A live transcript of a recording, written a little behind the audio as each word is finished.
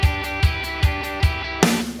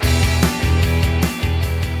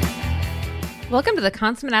Welcome to the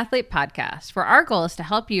Consummate Athlete Podcast, where our goal is to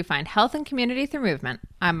help you find health and community through movement.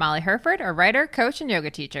 I'm Molly Herford, a writer, coach, and yoga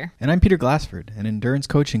teacher. And I'm Peter Glassford, an endurance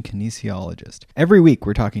coach and kinesiologist. Every week,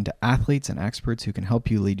 we're talking to athletes and experts who can help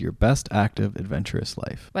you lead your best active, adventurous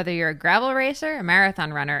life. Whether you're a gravel racer, a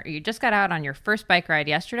marathon runner, or you just got out on your first bike ride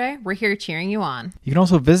yesterday, we're here cheering you on. You can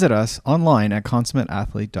also visit us online at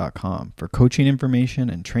consummateathlete.com for coaching information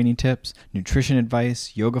and training tips, nutrition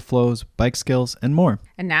advice, yoga flows, bike skills, and more.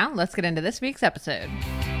 And now, let's get into this week's episode.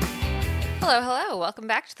 Hello. Welcome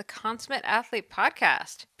back to the Consummate Athlete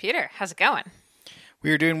Podcast. Peter, how's it going?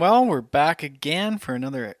 We are doing well. We're back again for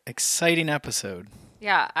another exciting episode.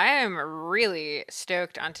 Yeah, I am really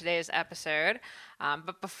stoked on today's episode.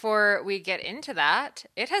 But before we get into that,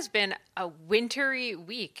 it has been a wintry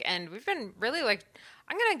week, and we've been really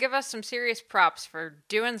I'm going to give us some serious props for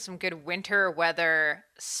doing some good winter weather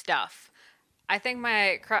stuff. I think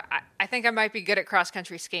I might be good at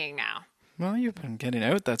cross-country skiing now. Well, you've been getting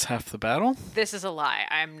out. That's half the battle. This is a lie.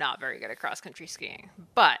 I'm not very good at cross-country skiing.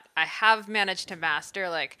 But I have managed to master,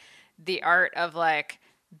 the art of,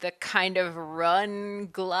 the kind of run,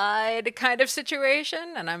 glide kind of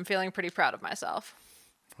situation. And I'm feeling pretty proud of myself.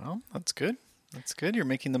 Well, that's good. That's good. You're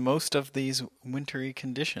making the most of these wintry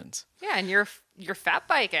conditions. Yeah, and you're fat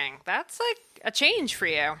biking. That's, a change for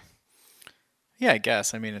you. Yeah, I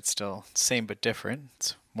guess. I mean, it's still same but different.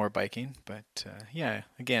 It's more biking. But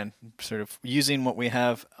again, sort of using what we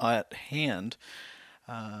have at hand.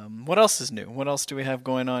 What else is new? What else do we have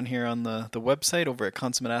going on here on the website over at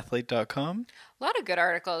consummateathlete.com? A lot of good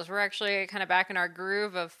articles. We're actually kind of back in our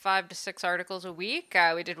groove of 5 to 6 articles a week.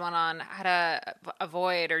 We did one on how to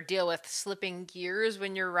avoid or deal with slipping gears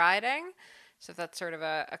when you're riding. So if that's sort of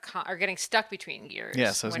or getting stuck between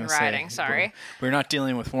gears when riding. Sorry. We're not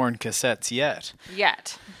dealing with worn cassettes yet.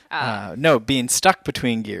 No, being stuck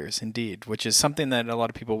between gears, indeed, which is something that a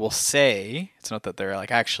lot of people will say. It's not that they're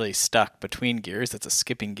actually stuck between gears. That's a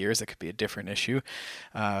skipping gears. That could be a different issue.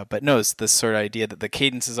 But no, it's this sort of idea that the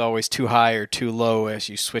cadence is always too high or too low as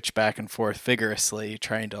you switch back and forth vigorously,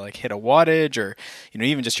 trying to hit a wattage, or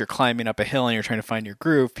even just you're climbing up a hill and you're trying to find your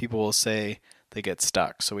groove. People will say they get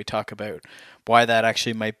stuck. So we talk about why that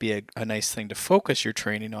actually might be a nice thing to focus your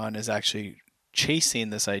training on, is actually chasing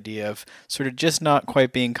this idea of sort of just not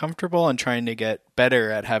quite being comfortable and trying to get better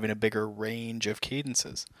at having a bigger range of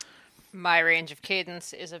cadences. My range of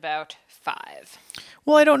cadence is about 5.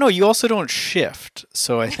 Well, I don't know. You also don't shift.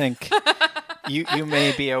 So I think you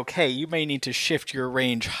may be okay. You may need to shift your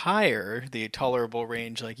range higher, the tolerable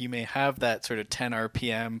range. You may have that sort of 10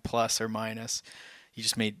 RPM plus or minus. You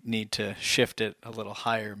just may need to shift it a little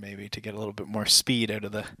higher, maybe, to get a little bit more speed out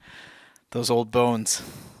of those old bones.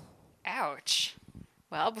 Ouch.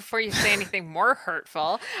 Well, before you say anything more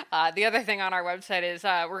hurtful, the other thing on our website is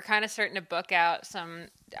we're kind of starting to book out some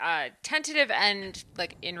tentative and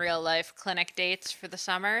in real life clinic dates for the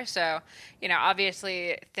summer. So,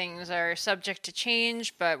 obviously things are subject to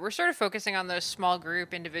change, but we're sort of focusing on those small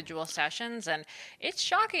group individual sessions, and it's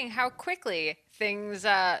shocking how quickly things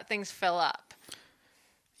fill up.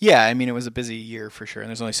 Yeah, I mean, it was a busy year for sure, and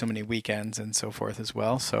there's only so many weekends and so forth as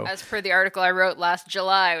well. So, as per the article I wrote last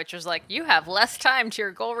July, which was you have less time to your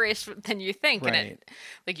goal race than you think, right. And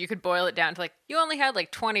it, you could boil it down to you only had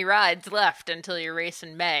 20 rides left until your race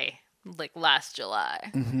in May, last July.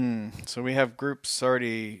 Mm-hmm. So we have groups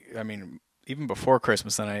already. I mean, even before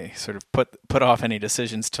Christmas, then I sort of put off any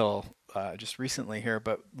decisions till just recently here,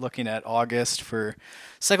 but looking at August for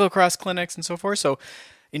cyclocross clinics and so forth. So,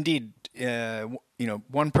 indeed.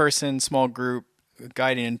 One person, small group,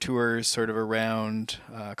 guiding and tours sort of around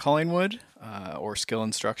Collingwood or skill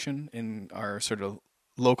instruction in our sort of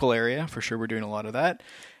local area. For sure, we're doing a lot of that.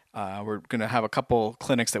 We're going to have a couple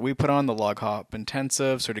clinics that we put on, the Log Hop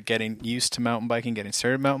Intensive, sort of getting used to mountain biking, getting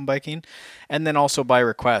started mountain biking, and then also by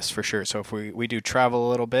request for sure. So if we do travel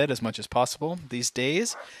a little bit as much as possible these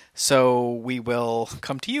days, so we will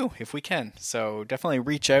come to you if we can. So definitely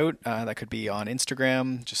reach out. That could be on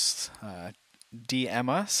Instagram, just DM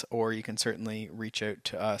us, or you can certainly reach out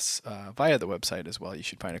to us via the website as well. You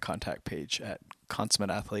should find a contact page at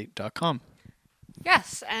consummateathlete.com.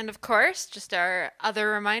 Yes, and of course, just our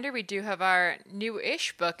other reminder, we do have our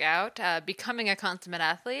new-ish book out, Becoming a Consummate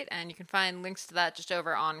Athlete, and you can find links to that just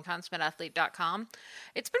over on consummateathlete.com.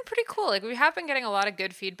 It's been pretty cool. We have been getting a lot of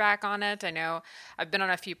good feedback on it. I know I've been on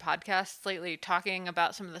a few podcasts lately talking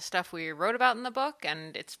about some of the stuff we wrote about in the book,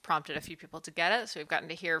 and it's prompted a few people to get it, so we've gotten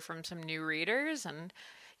to hear from some new readers, and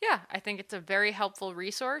yeah, I think it's a very helpful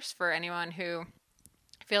resource for anyone who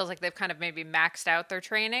feels like they've kind of maybe maxed out their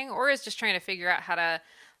training or is just trying to figure out how to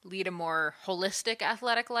lead a more holistic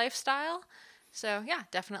athletic lifestyle. So yeah,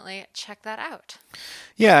 definitely check that out.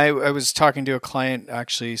 Yeah, I was talking to a client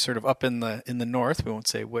actually, sort of up in the north. We won't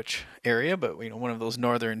say which area, but one of those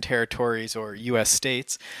northern territories or U.S.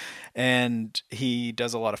 states, and he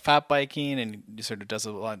does a lot of fat biking, and he sort of does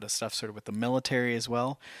a lot of stuff sort of with the military as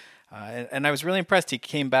well. And I was really impressed. He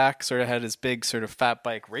came back, sort of had his big sort of fat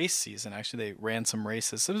bike race season. Actually, they ran some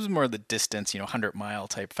races. So it was more the distance, 100-mile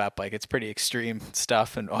type fat bike. It's pretty extreme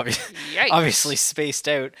stuff and obviously Yikes. spaced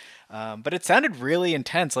out. But it sounded really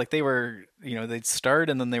intense. Like they were, they'd start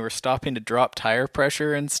and then they were stopping to drop tire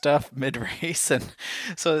pressure and stuff mid race. And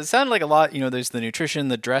so it sounded like a lot, there's the nutrition,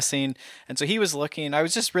 the dressing. And so he was looking, I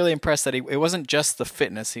was just really impressed that it wasn't just the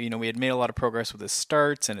fitness. We had made a lot of progress with his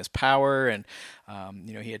starts and his power. And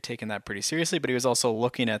he had taken that pretty seriously, but he was also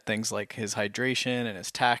looking at things like his hydration and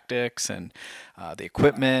his tactics and the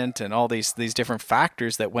equipment and all these different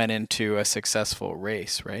factors that went into a successful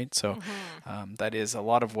race, right? So that is a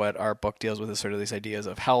lot of what our book deals with, is sort of these ideas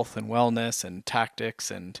of health and wellness and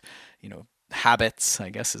tactics and habits, I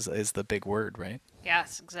guess is the big word, right?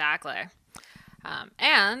 Yes, exactly.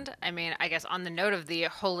 And I mean, I guess on the note of the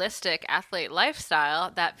holistic athlete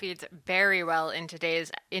lifestyle, that feeds very well into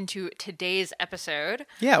today's episode.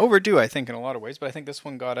 Yeah, overdue, I think, in a lot of ways, but I think this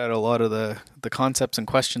one got at a lot of the concepts and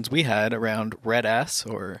questions we had around Red S,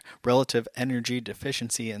 or relative energy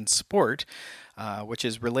deficiency in sport, which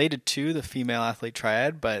is related to the female athlete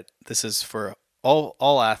triad, but this is for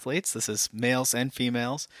all athletes. This is males and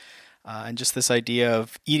females. And just this idea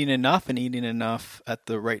of eating enough and eating enough at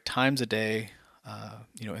the right times a day,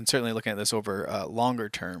 and certainly looking at this over longer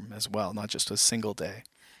term as well, not just a single day.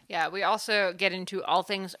 Yeah, we also get into all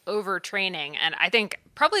things overtraining. And I think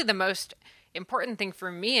probably the most important thing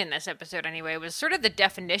for me in this episode, anyway, was sort of the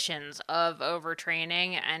definitions of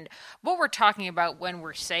overtraining and what we're talking about when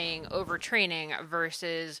we're saying overtraining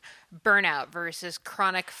versus burnout versus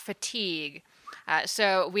chronic fatigue.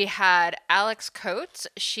 So we had Alex Coates.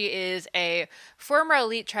 She is a former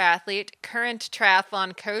elite triathlete, current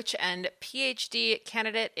triathlon coach, and PhD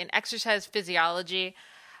candidate in exercise physiology.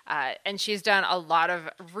 And she's done a lot of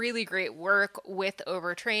really great work with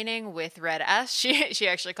overtraining with Red S. She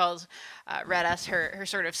actually calls Red S her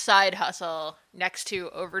sort of side hustle next to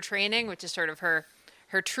overtraining, which is sort of her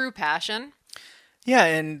true passion. Yeah,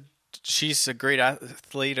 and she's a great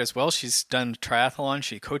athlete as well. She's done triathlon.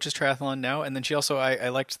 She coaches triathlon now, and then she also, I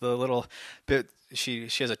liked the little bit. She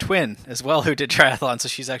has a twin as well who did triathlon, so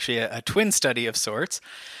she's actually a twin study of sorts,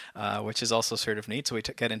 which is also sort of neat. So we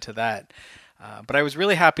get into that. But I was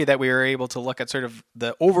really happy that we were able to look at sort of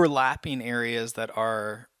the overlapping areas that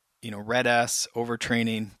are, Red S,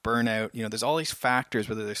 overtraining, burnout. There's all these factors,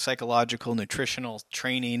 whether they're psychological, nutritional,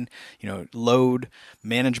 training, load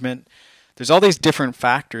management. There's all these different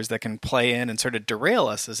factors that can play in and sort of derail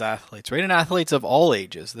us as athletes, right? And athletes of all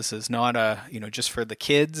ages. This is not just for the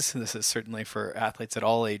kids. This is certainly for athletes at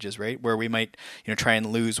all ages, right? Where we might, try and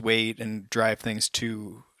lose weight and drive things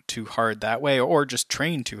too hard that way, or just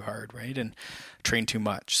train too hard, right? And train too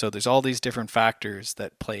much. So there's all these different factors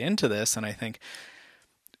that play into this. And I think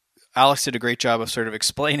Alex did a great job of sort of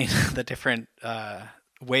explaining the different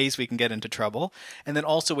ways we can get into trouble. And then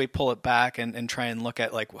also we pull it back and try and look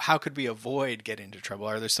at, like, how could we avoid getting into trouble?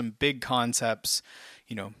 Are there some big concepts,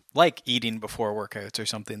 like eating before workouts or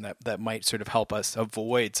something that might sort of help us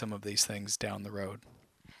avoid some of these things down the road?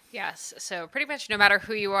 Yes. So, pretty much no matter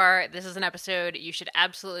who you are, this is an episode you should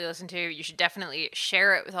absolutely listen to. You should definitely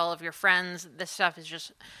share it with all of your friends. This stuff is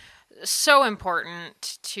just so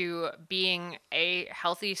important to being a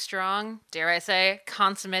healthy, strong, dare I say,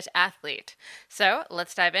 consummate athlete. So,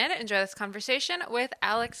 let's dive in and enjoy this conversation with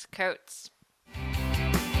Alex Coates.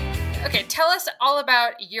 Okay, tell us all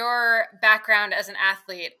about your background as an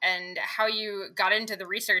athlete and how you got into the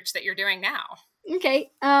research that you're doing now.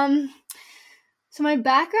 Okay. So my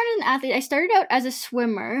background as an athlete, I started out as a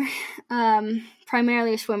swimmer,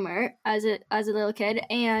 primarily a swimmer as a little kid,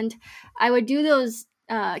 and I would do those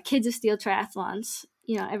Kids of Steel triathlons,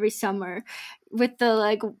 every summer with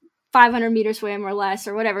the 500-meter swim or less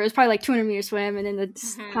or whatever. It was probably 200-meter swim and then the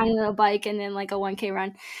tiny little bike and then a 1K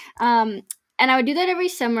run. And I would do that every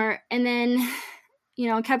summer, and then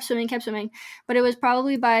kept swimming. But it was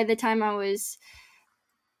probably by the time I was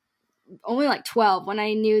only 12 when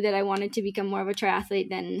I knew that I wanted to become more of a triathlete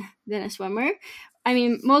than a swimmer. I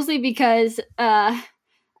mean, mostly because I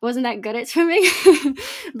wasn't that good at swimming,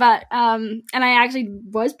 but and I actually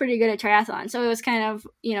was pretty good at triathlon, so it was kind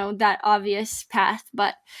of that obvious path.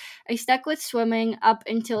 But I stuck with swimming up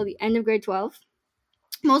until the end of grade 12,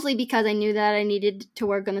 mostly because I knew that I needed to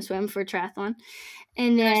work on the swim for triathlon.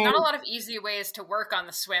 And then, there's not a lot of easy ways to work on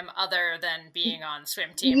the swim other than being on the swim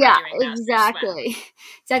team or doing exactly.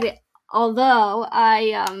 although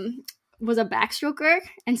I was a backstroker,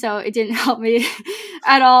 and so it didn't help me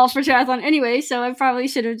at all for triathlon anyway, so I probably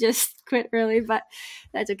should have just quit early, but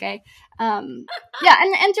that's okay. Yeah,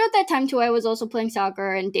 and throughout that time too, I was also playing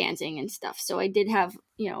soccer and dancing and stuff, so I did have,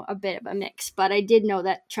 a bit of a mix, but I did know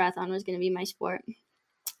that triathlon was going to be my sport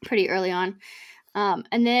pretty early on.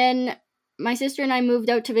 And then my sister and I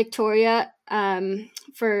moved out to Victoria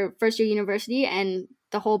for first year university, and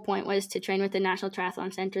the whole point was to train with the National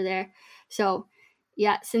Triathlon Center there. So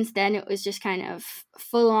yeah, since then it was just kind of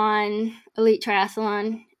full on elite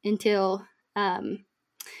triathlon until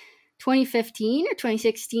 2015 or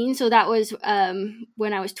 2016. So that was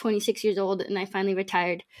when I was 26 years old, and I finally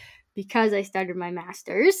retired because I started my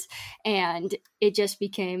master's, and it just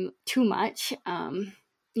became too much.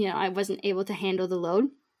 I wasn't able to handle the load.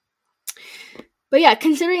 But yeah,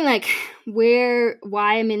 considering like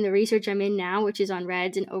why I'm in the research I'm in now, which is on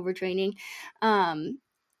REDS and overtraining,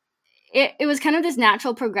 it was kind of this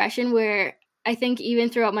natural progression where I think even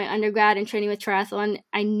throughout my undergrad and training with triathlon,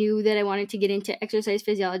 I knew that I wanted to get into exercise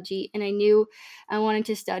physiology, and I knew I wanted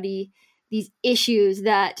to study these issues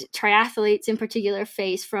that triathletes in particular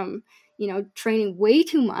face from, training way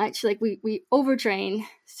too much. Like we overtrain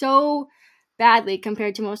so badly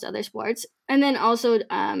compared to most other sports. And then also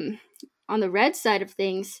on the red side of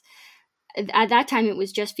things, at that time it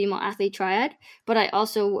was just female athlete triad, but I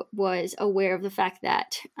also was aware of the fact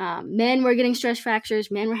that men were getting stress fractures,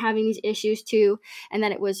 men were having these issues too, and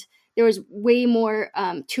that there was way more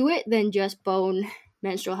to it than just bone,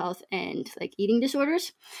 menstrual health, and like eating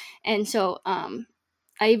disorders. And so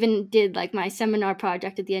I even did like my seminar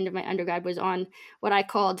project at the end of my undergrad was on what I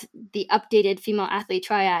called the updated female athlete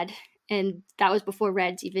triad, and that was before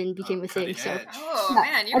REDS even became a thing. So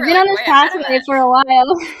man, you I've were been like on this way ahead of pathway it. for a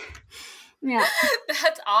while. Yeah.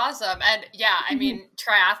 That's awesome. And yeah, I mean,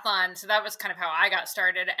 triathlon, so that was kind of how I got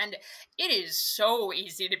started. And it is so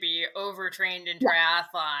easy to be overtrained in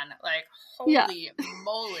triathlon. Like, holy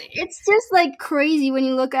moly. It's just like crazy when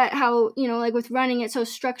you look at how, like with running, it's so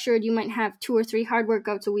structured. You might have 2 or 3 hard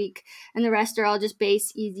workouts a week, and the rest are all just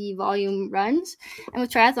base, easy volume runs. And with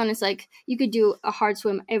triathlon, it's like you could do a hard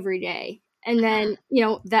swim every day. And then,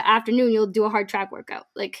 that afternoon you'll do a hard track workout.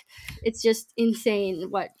 Like, it's just insane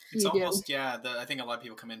what it's you almost, do. Yeah, I think a lot of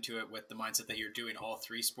people come into it with the mindset that you're doing all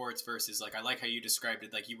 3 sports versus, like, I like how you described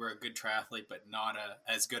it, like you were a good triathlete but not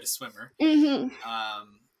as good a swimmer. Mm-hmm.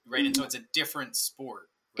 Right, and so it's a different sport.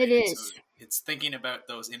 Right? It is. So it's thinking about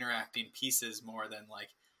those interacting pieces more than, like,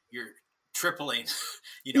 you're tripling,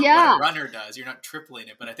 what a runner does. You're not tripling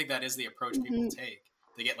it, but I think that is the approach people take.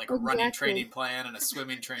 They get like a running training plan and a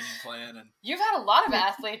swimming training plan. And you've had a lot of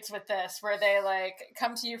athletes with this where they like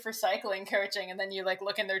come to you for cycling coaching, and then you like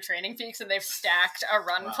look in their training peaks and they've stacked a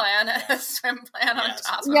run plan and a swim plan on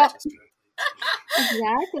top of it.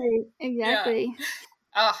 Exactly. Yeah.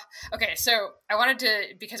 Oh, okay. So I wanted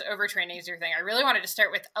to, because overtraining is your thing, I really wanted to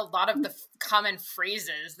start with a lot of the common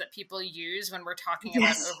phrases that people use when we're talking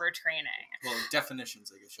about overtraining. Well,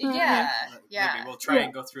 definitions, I guess. Yeah. Maybe we'll try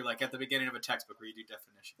and go through, like, at the beginning of a textbook where you do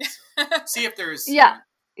definitions. So see if there's some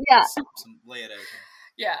lay it out here.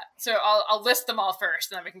 Yeah, so I'll list them all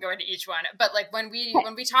first, and then we can go into each one. But like when we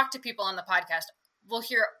talk to people on the podcast, we'll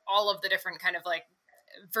hear all of the different kind of like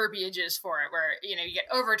verbiages for it, where you get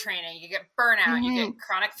overtraining, you get burnout, you get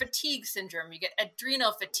chronic fatigue syndrome, you get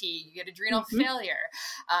adrenal fatigue, you get adrenal failure,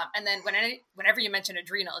 and then whenever you mention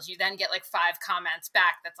adrenals, you then get like 5 comments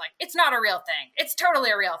back that's like, it's not a real thing, it's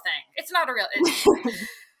totally a real thing, it's not a real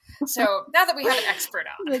So now that we have an expert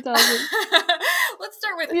on, that's awesome. Let's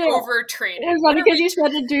start with overtraining. It's funny because you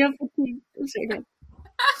said adrenal fatigue.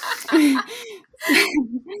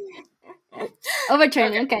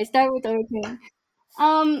 Overtraining. Okay, start with overtraining.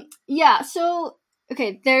 So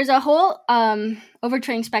okay, there's a whole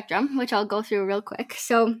overtraining spectrum, which I'll go through real quick.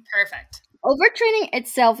 So perfect. Overtraining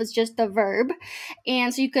itself is just the verb,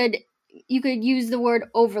 and so you could use the word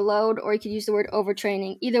overload, or you could use the word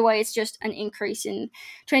overtraining. Either way, it's just an increase in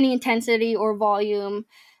training intensity or volume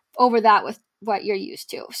over that with what you're used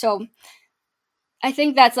to. So I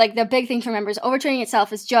think that's like the big thing to remember is overtraining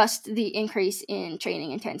itself is just the increase in training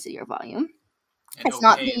intensity or volume. And it's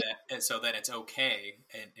not so that it's okay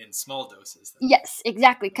in small doses. Then. Yes,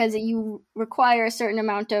 exactly, because you require a certain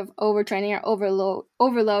amount of overtraining or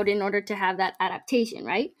overload in order to have that adaptation,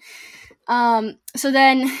 right? So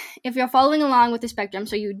then, if you're following along with the spectrum,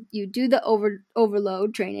 so you do the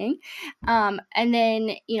overload training, and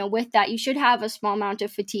then with that you should have a small amount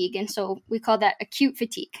of fatigue, and so we call that acute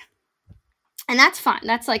fatigue. And that's fine.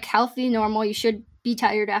 That's like healthy, normal. You should be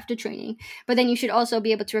tired after training, but then you should also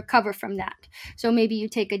be able to recover from that. So maybe you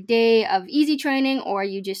take a day of easy training, or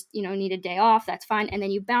you just, need a day off, that's fine. And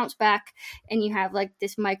then you bounce back and you have like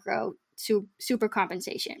this micro super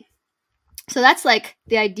compensation. So that's like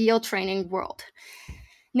the ideal training world.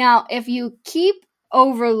 Now, if you keep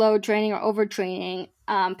overload training or overtraining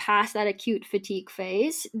past that acute fatigue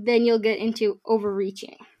phase, then you'll get into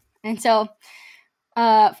overreaching. And so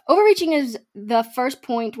overreaching is the first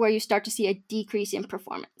point where you start to see a decrease in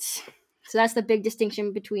performance. So that's the big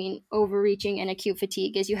distinction between overreaching and acute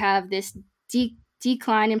fatigue, is you have this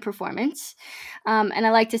decline in performance. And I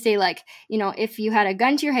like to say, like, if you had a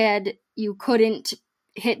gun to your head, you couldn't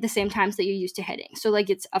hit the same times that you're used to hitting. So like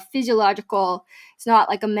it's a physiological, it's not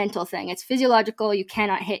like a mental thing. It's physiological. You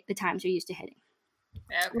cannot hit the times you're used to hitting.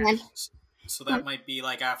 Okay. So that might be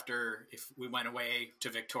like after, if we went away to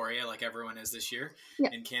Victoria, like everyone is this year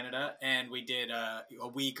in Canada, and we did a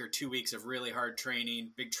week or 2 weeks of really hard training,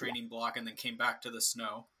 big training block, and then came back to the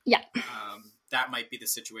snow. Yeah. That might be the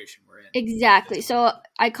situation we're in. Exactly. So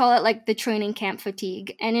I call it like the training camp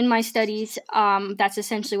fatigue. And in my studies, that's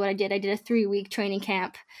essentially what I did. I did a 3-week training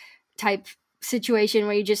camp type situation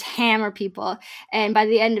where you just hammer people. And by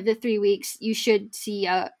the end of the 3 weeks, you should see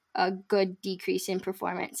a good decrease in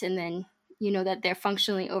performance. And then you know that they're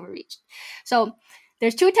functionally overreached. So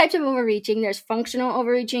there's 2 types of overreaching. There's functional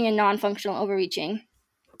overreaching and non-functional overreaching.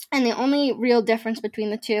 And the only real difference between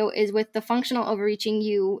the two is with the functional overreaching,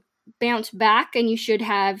 you bounce back and you should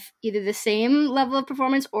have either the same level of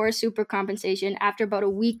performance or a super compensation after about a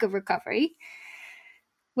week of recovery.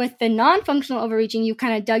 With the non-functional overreaching, you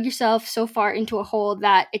kind of dug yourself so far into a hole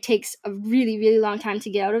that it takes a really, really long time to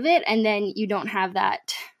get out of it, and then you don't have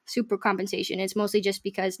that super compensation. It's mostly just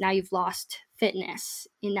because now you've lost fitness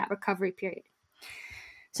in that recovery period.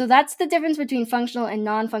 So that's the difference between functional and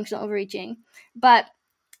non-functional overreaching. But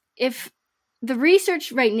if the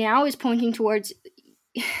research right now is pointing towards,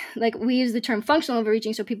 like, we use the term functional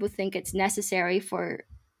overreaching so people think it's necessary for,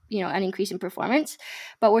 an increase in performance.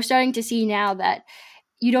 But we're starting to see now that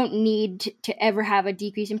you don't need to ever have a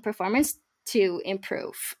decrease in performance to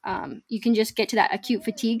improve. You can just get to that acute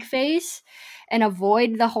fatigue phase and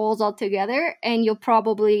avoid the holes altogether, and you'll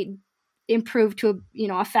probably improve to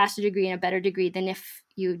a faster degree and a better degree than if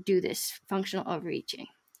you do this functional overreaching.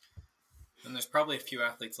 And there's probably a few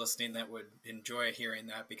athletes listening that would enjoy hearing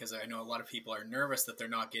that, because I know a lot of people are nervous that they're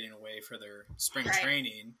not getting away for their spring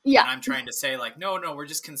training. Yeah. And I'm trying to say, like, no, we're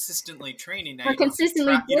just consistently training. Now we're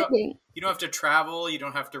consistently you don't have to travel. You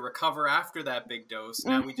don't have to recover after that big dose.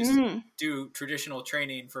 Now we just do traditional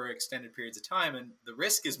training for extended periods of time, and the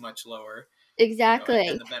risk is much lower. Exactly.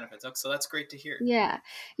 And the benefits. So that's great to hear. Yeah.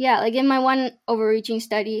 Like in my one overreaching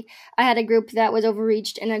study, I had a group that was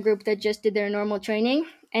overreached and a group that just did their normal training.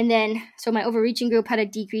 And then, so my overreaching group had a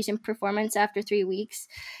decrease in performance after 3 weeks.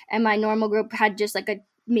 And my normal group had just like a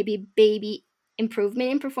maybe baby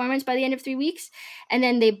improvement in performance by the end of 3 weeks. And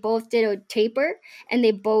then they both did a taper and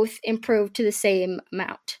they both improved to the same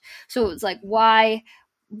amount. So it was like, why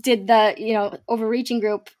did the, overreaching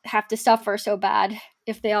group have to suffer so bad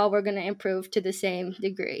if they all were going to improve to the same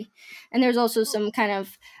degree? And there's also some kind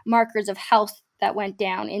of markers of health that went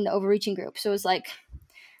down in the overreaching group. So it was like,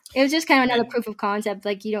 it was just kind of another proof of concept.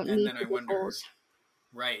 Like, you don't need to get goals.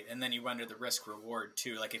 Right. And then you wonder the risk reward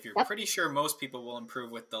too. Like, if you're pretty sure most people will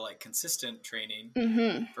improve with the consistent training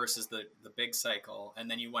versus the big cycle.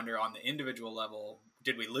 And then you wonder on the individual level,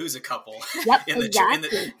 did we lose a couple in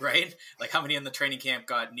the right? Like, how many in the training camp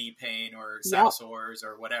got knee pain or saddle sores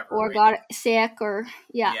or whatever, or got sick or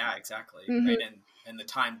yeah, exactly. Right. And the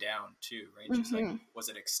time down too, right? Just like, was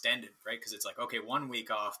it extended, right? Because it's like, okay, 1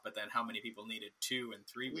 week off, but then how many people needed 2 and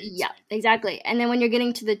 3 weeks? Yeah, exactly. And then when you're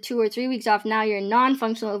getting to the 2 or 3 weeks off, now you're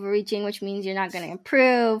non-functional overreaching, which means you're not going to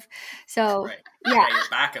improve. So you're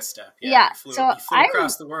back a step. You flew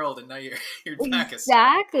across the world, and now you're back a step.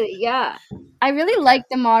 Exactly. Yeah, I really like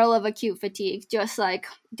the model of acute fatigue. Just like,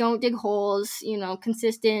 don't dig holes.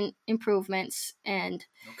 Consistent improvements and.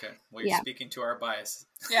 Okay. Well, you're speaking to our bias.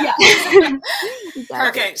 Yeah.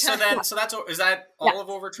 Exactly. Okay. So is that all of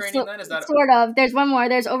overtraining then? Is that sort of? There's one more.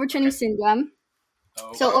 There's overtraining syndrome.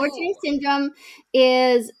 Oh. So overtraining syndrome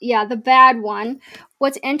is the bad one.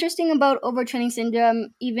 What's interesting about overtraining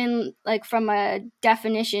syndrome, even like from a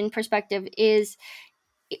definition perspective, is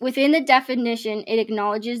within the definition, it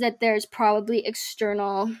acknowledges that there's probably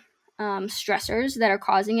external stressors that are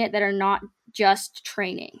causing it that are not just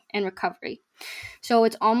training and recovery. So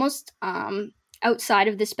it's almost outside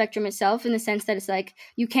of the spectrum itself, in the sense that it's like,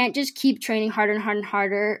 you can't just keep training harder and harder and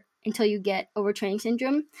harder until you get overtraining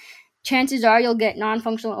syndrome. Chances are you'll get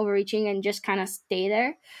non-functional overreaching and just kind of stay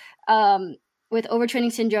there. with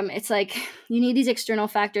overtraining syndrome, it's like you need these external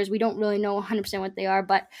factors. We don't really know 100% what they are,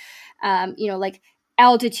 but like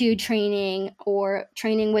altitude training or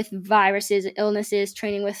training with viruses, illnesses,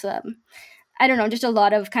 training with I don't know, just a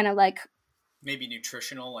lot of kind of like maybe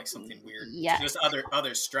nutritional, like something weird. Yeah. Just other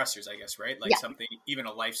stressors, I guess, right? Like something, even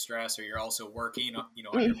a life stress, or you're also working, on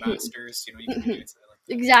your masters, you can be doing something like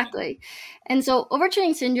that. Exactly. And so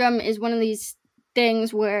overtraining syndrome is one of these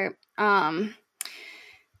things where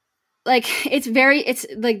like it's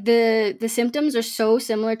like the symptoms are so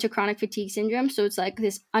similar to chronic fatigue syndrome. So it's like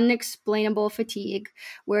this unexplainable fatigue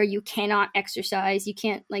where you cannot exercise, you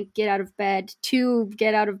can't like get out of bed. To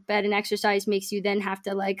get out of bed and exercise makes you then have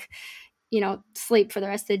to like sleep for the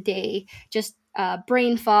rest of the day. Just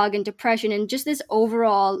brain fog and depression and just this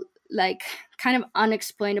overall like kind of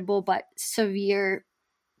unexplainable but severe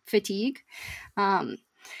fatigue.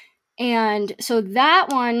 And so that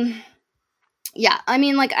one, I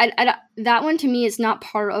mean, like I that one to me is not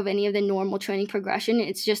part of any of the normal training progression.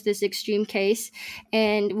 It's just this extreme case,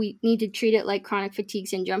 and we need to treat it like chronic fatigue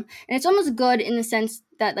syndrome. And it's almost good in the sense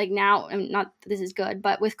that like now, I mean, not that this is good,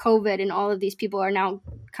 but with COVID and all of these people are now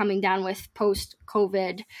coming down with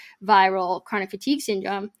post-COVID viral chronic fatigue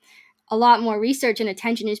syndrome. A lot more research and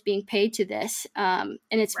attention is being paid to this, and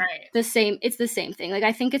it's the same. It's the same thing. Like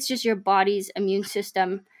I think it's just your body's immune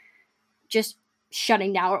system just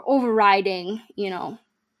shutting down or overriding,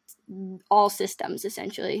 all systems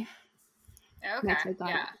essentially. Okay.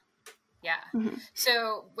 Yeah. Mm-hmm.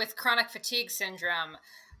 So with chronic fatigue syndrome,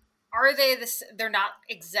 are they this? They're not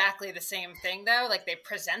exactly the same thing though. Like they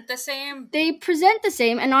present the same. They present the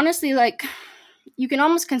same, and honestly, like you can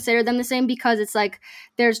almost consider them the same because it's like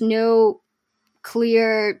there's no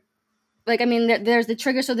clear. Like, I mean, there's the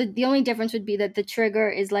trigger. So the only difference would be that the trigger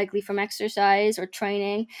is likely from exercise or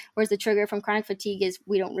training, whereas the trigger from chronic fatigue is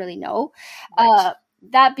we don't really know. Right.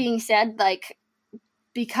 That being said, like,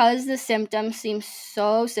 because the symptoms seem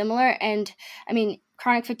so similar, and I mean,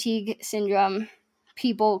 chronic fatigue syndrome,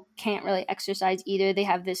 people can't really exercise either. They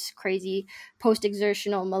have this crazy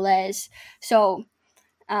post-exertional malaise. So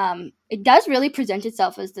it does really present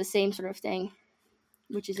itself as the same sort of thing.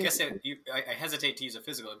 Which is I guess I hesitate to use a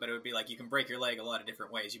physical, but it would be like you can break your leg a lot of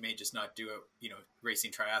different ways. You may just not do a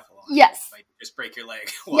racing triathlon. Yes, you might just break your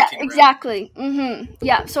leg. Yeah, exactly. Mm-hmm.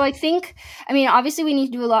 Yeah, so I think, I mean, obviously we need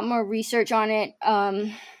to do a lot more research on it,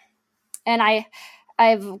 and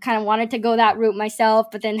I've kind of wanted to go that route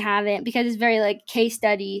myself, but then haven't because it's very like case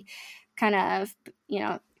study, kind of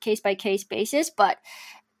case by case basis, but.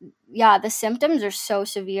 Yeah, the symptoms are so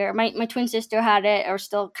severe. My twin sister had it or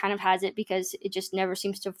still kind of has it because it just never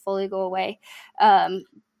seems to fully go away. But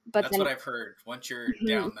that's what I've heard. Once you're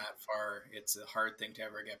down that far, it's a hard thing to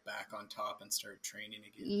ever get back on top and start training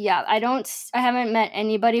again. Yeah, I haven't met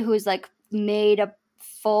anybody who's like made a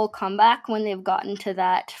full comeback when they've gotten to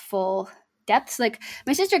that full depths. Like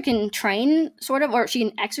my sister can train sort of, or she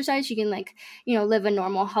can exercise. She can like, live a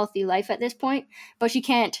normal, healthy life at this point, but she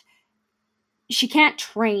can't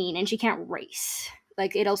train and she can't race.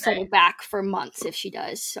 Like it'll set her back for months if she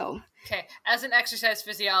does. So okay, as an exercise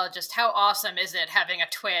physiologist, how awesome is it having a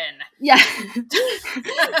twin? Yeah.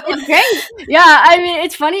 It's great. Yeah, I mean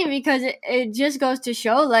it's funny because it just goes to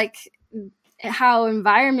show like how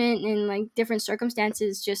environment and like different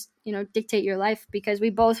circumstances just dictate your life, because we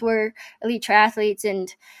both were elite triathletes,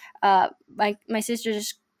 and my sister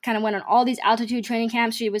just kind of went on all these altitude training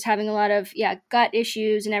camps. She was having a lot of gut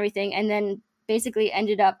issues and everything, and then basically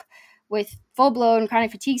ended up with full-blown chronic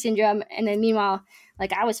fatigue syndrome. And then meanwhile,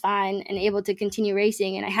 like I was fine and able to continue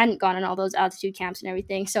racing, and I hadn't gone on all those altitude camps and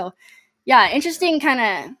everything. So yeah, interesting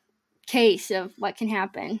kind of case of what can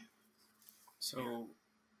happen. So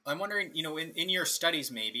I'm wondering, in your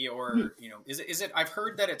studies maybe, or, is it, I've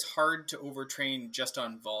heard that it's hard to overtrain just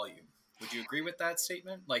on volume. Would you agree with that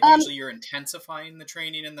statement? Like usually you're intensifying the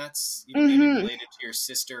training, and that's maybe related to your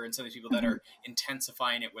sister and some of these people that are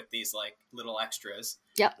intensifying it with these like little extras,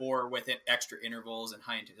 or with extra intervals and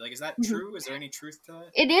high intensity. Like, is that true? Is there any truth to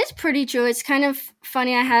that? It is pretty true. It's kind of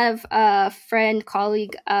funny. I have a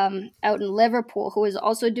colleague out in Liverpool who was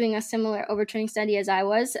also doing a similar overtraining study as I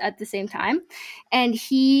was at the same time, and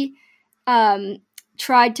he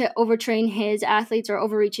tried to overtrain his athletes or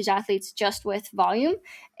overreach his athletes just with volume,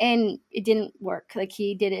 and it didn't work. Like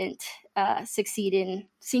he didn't succeed in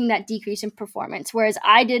seeing that decrease in performance. Whereas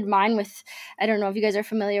I did mine with, I don't know if you guys are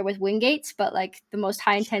familiar with Wingates, but like the most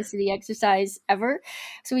high intensity exercise ever.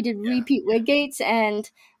 So we did repeat Wingates, and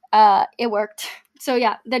it worked. So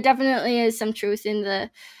yeah, there definitely is some truth in the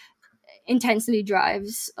intensity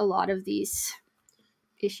drives a lot of these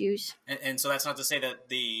issues. And so that's not to say that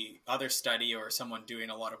the other study or someone doing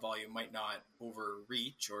a lot of volume might not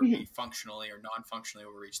overreach or be functionally or non-functionally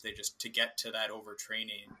overreach. They just, to get to that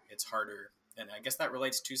overtraining, it's harder. And I guess that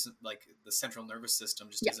relates to like the central nervous system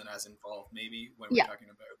just isn't as involved maybe when we're talking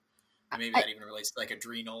about, and maybe that even relates to like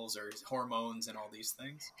adrenals or hormones and all these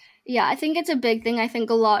things. Yeah, I think it's a big thing. I think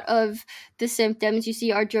a lot of the symptoms you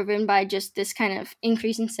see are driven by just this kind of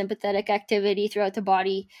increase in sympathetic activity throughout the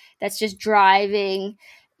body that's just driving,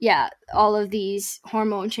 all of these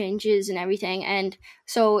hormone changes and everything. And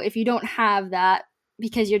so if you don't have that,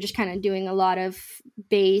 because you're just kind of doing a lot of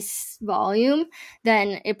base volume,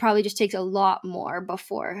 then it probably just takes a lot more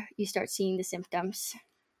before you start seeing the symptoms.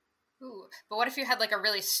 Ooh, but what if you had like a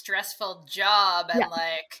really stressful job and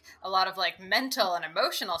like a lot of like mental and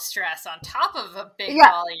emotional stress on top of a big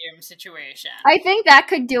volume situation? I think that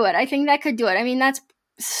could do it. I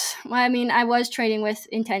mean, I was training with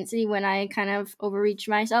intensity when I kind of overreached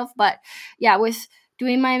myself, but with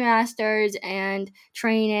doing my master's and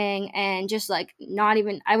training and just like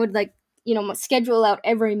I would like, schedule out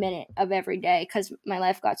every minute of every day because my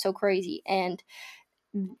life got so crazy. And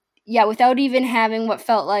without even having what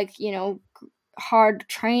felt like, hard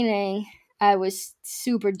training, I was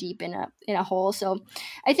super deep in a hole. So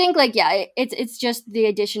I think it's just the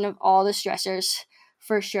addition of all the stressors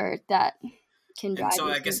for sure that can drive. And so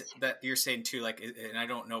I guess that you're saying too, like, and I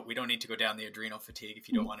don't know, we don't need to go down the adrenal fatigue if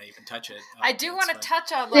you don't want to even touch it. I do want to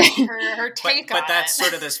touch on like her take on it. But that's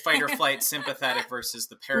sort of this fight or flight sympathetic versus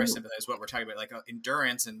the parasympathetic is what we're talking about. Like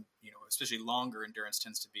endurance and, especially longer endurance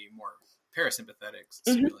tends to be more parasympathetic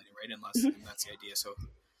stimulating, right? And that's the idea. So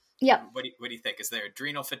what do you think? Is there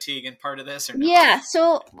adrenal fatigue in part of this or no? Yeah,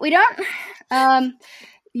 so we don't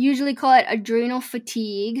usually call it adrenal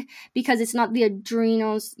fatigue because it's not the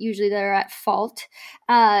adrenals usually that are at fault.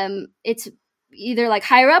 It's either like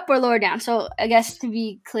higher up or lower down. So I guess to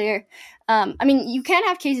be clear, you can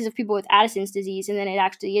have cases of people with Addison's disease and then it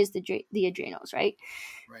actually is the adrenals, right?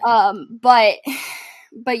 But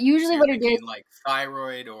usually what it is, like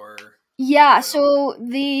thyroid or so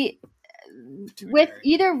with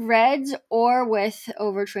either REDS or with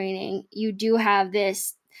overtraining, you do have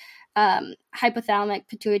this hypothalamic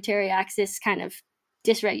pituitary axis kind of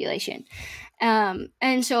dysregulation.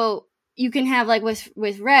 And so you can have like with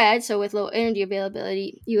RED, so with low energy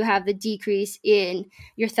availability, you have the decrease in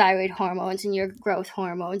your thyroid hormones and your growth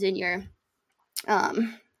hormones and your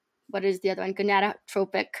what is the other one?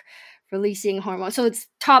 Gonadotropic releasing hormone. So it's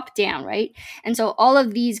top down, right? And so all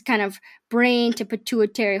of these kind of brain to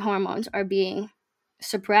pituitary hormones are being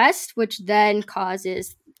suppressed, which then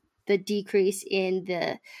causes the decrease in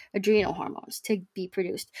the adrenal hormones to be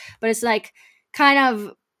produced. But it's like kind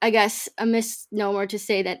of, I guess, a misnomer to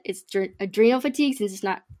say that it's adrenal fatigue since it's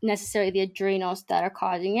not necessarily the adrenals that are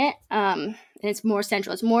causing it. And it's more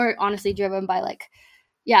central. It's more honestly driven by like,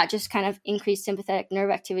 just kind of increased sympathetic nerve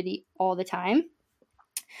activity all the time.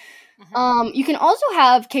 You can also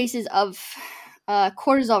have cases of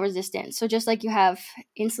cortisol resistance. So just like you have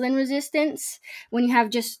insulin resistance, when you have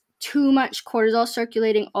just too much cortisol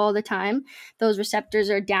circulating all the time, those receptors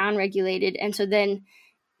are down-regulated, and so then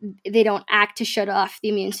they don't act to shut off the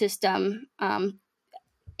immune system as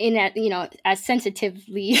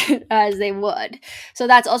sensitively as they would. So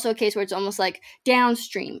that's also a case where it's almost like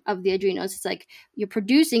downstream of the adrenals. It's like you're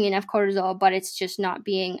producing enough cortisol, but it's just not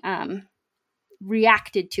being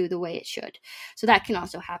reacted to the way it should. So that can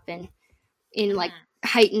also happen in like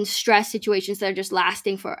heightened stress situations that are just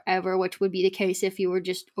lasting forever, which would be the case if you were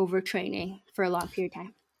just overtraining for a long period of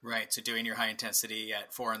time. Right. So doing your high intensity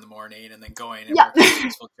at 4 a.m. and then going and working a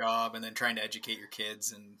stressful job and then trying to educate your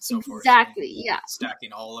kids and so forth. Exactly. Yeah.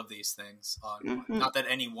 Stacking all of these things on. Not that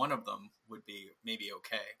any one of them would be maybe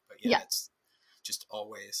okay, but it's just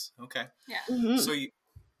always okay. Yeah. So you.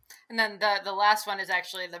 And then the last one is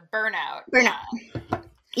actually the burnout.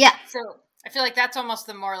 Yeah. So I feel like that's almost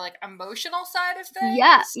the more like emotional side of things.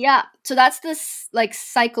 Yeah. So that's this like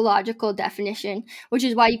psychological definition, which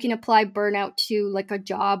is why you can apply burnout to like a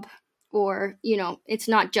job or, it's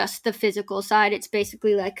not just the physical side. It's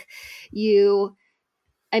basically like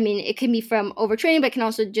it can be from overtraining, but it can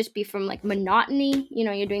also just be from like monotony.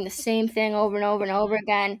 You're doing the same thing over and over and over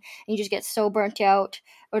again, and you just get so burnt out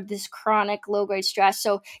or this chronic low-grade stress.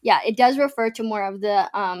 So it does refer to more of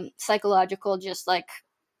the psychological, just like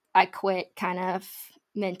I quit kind of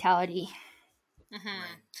mentality.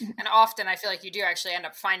 And often I feel like you do actually end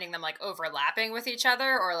up finding them like overlapping with each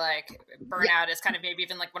other, or like burnout is kind of maybe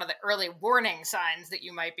even like one of the early warning signs that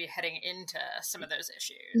you might be heading into some of those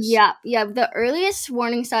issues. Yeah. The earliest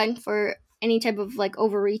warning sign for any type of like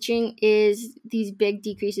overreaching is these big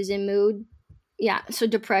decreases in mood. so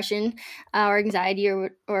depression or anxiety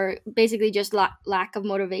or basically just lack of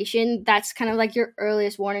motivation, that's kind of like your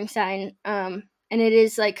earliest warning sign. And it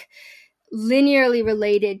is like linearly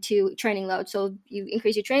related to training load. So you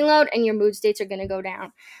increase your training load and your mood states are going to go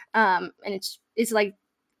down. And it's like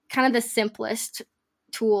kind of the simplest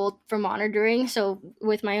tool for monitoring. So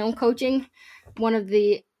with my own coaching, one of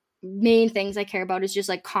the main things I care about is just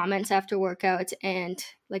like comments after workouts and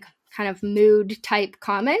like kind of mood type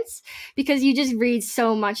comments, because you just read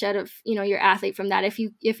so much out of, you know, your athlete from that.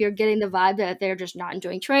 If you're getting the vibe that they're just not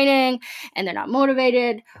enjoying training and they're not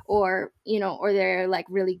motivated, or, you know, or they're like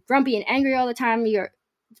really grumpy and angry all the time, you're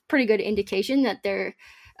pretty good indication that they're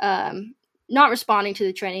not responding to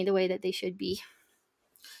the training the way that they should be.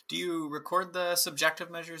 Do you record the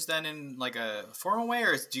subjective measures then in like a formal way,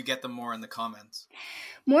 or do you get them more in the comments?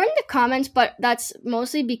 More in the comments, but that's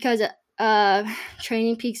mostly because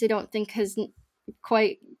Training Peaks I don't think has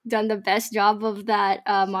quite done the best job of that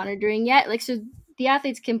monitoring yet. Like, so the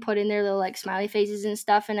athletes can put in their little like smiley faces and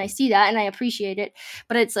stuff, and I see that and I appreciate it,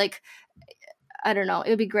 but it's like, I don't know, it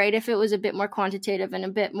would be great if it was a bit more quantitative and a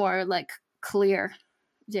bit more like clear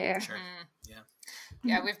there. Sure.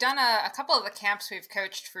 Yeah, we've done a couple of the camps we've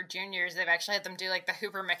coached for juniors. They've actually had them do like the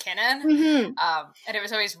Hooper McKinnon. And it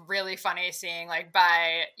was always really funny seeing like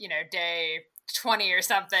by, you know, day 20 or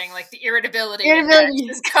something, like the irritability index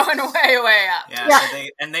is going way, way up. Yeah.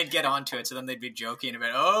 So they'd get onto it. So then they'd be joking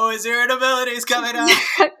about, oh, his irritability is coming up.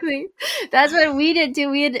 Exactly. That's what we did too.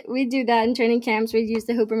 We'd do that in training camps. We'd use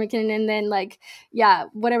the Hooper McKinnon, and then like,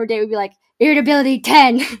 whatever day we'd be like, irritability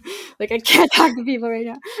 10. Like, I can't talk to people right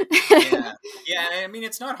now. Yeah. I mean,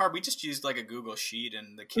 it's not hard. We just used like a Google sheet,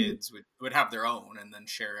 and the kids would have their own and then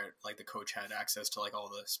share it. Like the coach had access to like all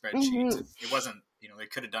the spreadsheets. It wasn't, you know, they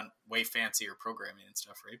could have done way fancier programming and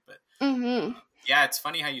stuff, right? But yeah, it's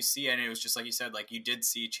funny how you see it. And it was just like you said, like you did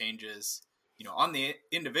see changes, you know, on the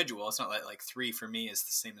individual. It's not like 3 for me is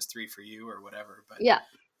the same as 3 for you or whatever. But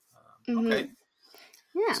okay.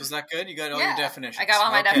 Yeah. So is that good? You got all your definitions? I got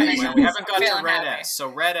all my definitions. Well, we haven't got to Red S. So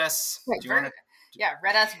Red S, do you want to... Yeah,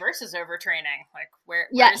 Red S versus overtraining. Like, where's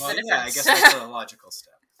the difference? Yeah, I guess that's a logical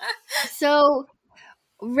step. So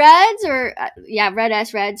Reds Red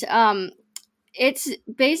S, Reds. It's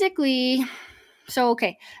basically... So,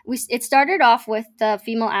 okay, it started off with the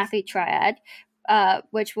female athlete triad,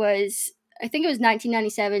 which was, I think it was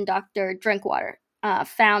 1997, Dr. Drinkwater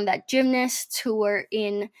found that gymnasts who were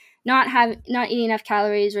in not eating enough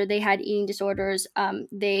calories, or they had eating disorders,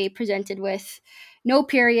 they presented with no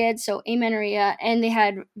periods, so amenorrhea, and they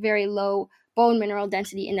had very low bone mineral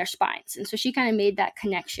density in their spines. And so she kind of made that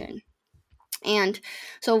connection. And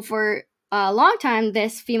so for a long time,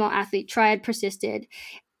 this female athlete triad persisted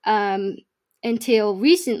until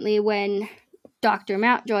recently, when Dr.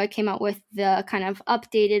 Mountjoy came out with the kind of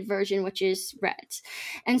updated version, which is Reds.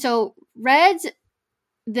 And so Reds,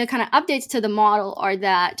 the kind of updates to the model are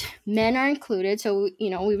that men are included. So,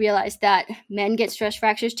 you know, we realized that men get stress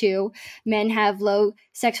fractures too. Men have low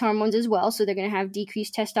sex hormones as well. So they're going to have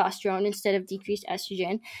decreased testosterone instead of decreased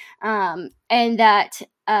estrogen. And that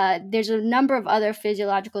there's a number of other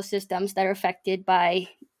physiological systems that are affected by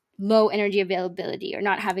low energy availability, or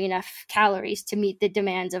not having enough calories to meet the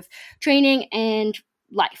demands of training and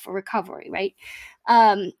life or recovery, right?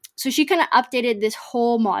 So she kind of updated this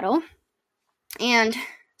whole model. And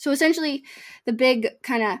so essentially the big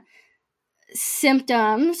kind of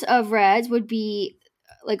symptoms of Reds would be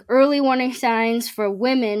like early warning signs for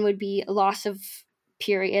women would be loss of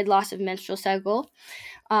period, loss of menstrual cycle,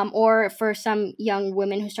 or for some young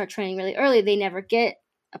women who start training really early, they never get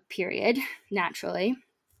a period naturally.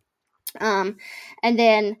 And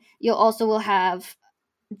then you'll also will have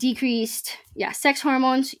decreased sex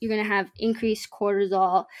hormones. You're going to have increased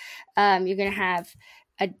cortisol. You're going to have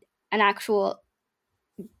an actual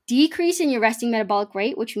decrease in your resting metabolic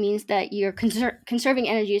rate, which means that you're conserving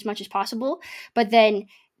energy as much as possible, but then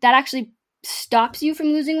that actually stops you from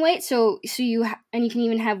losing weight. So you and you can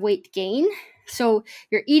even have weight gain. So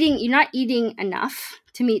you're not eating enough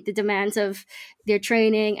to meet the demands of their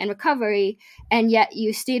training and recovery, and yet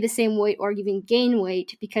you stay the same weight or even gain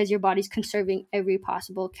weight because your body's conserving every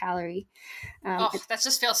possible calorie. That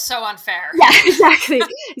just feels so unfair. Yeah, exactly.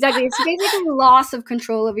 It's basically a loss of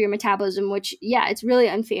control over your metabolism, which, it's really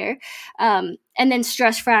unfair. And then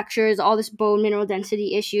stress fractures, all this bone mineral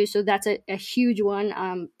density issue. So that's a huge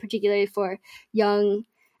one, particularly for young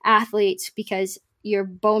athletes, because your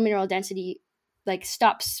bone mineral density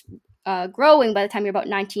stops growing by the time you're about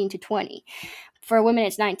 19 to 20. For women,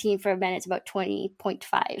 it's 19. For men, it's about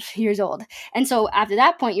 20.5 years old. And so after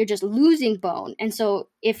that point, you're just losing bone. And so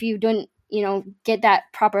if you don't, get that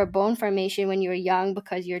proper bone formation when you're young,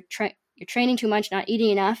 because you're you're training too much, not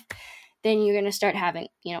eating enough, then you're going to start having,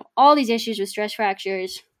 all these issues with stress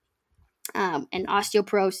fractures, and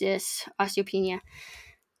osteoporosis, osteopenia.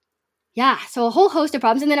 Yeah, so a whole host of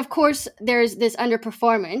problems. And then, of course, there's this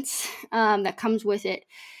underperformance that comes with it.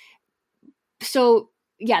 So,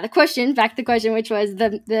 yeah, back to the question, which was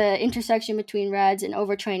the intersection between RED-S and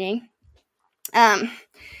overtraining.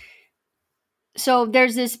 So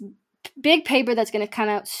there's this big paper that's going to come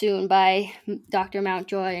out soon by Dr.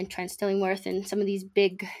 Mountjoy and Trent Stillingworth and some of these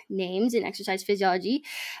big names in exercise physiology.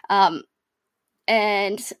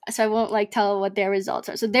 And so I won't tell what their results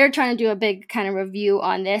are. So they're trying to do a big kind of review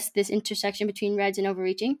on this intersection between RED-S and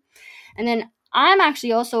overreaching. And then I'm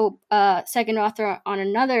actually also second author on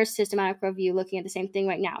another systematic review looking at the same thing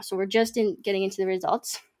right now. So we're just getting into the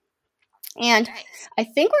results. And I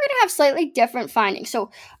think we're going to have slightly different findings.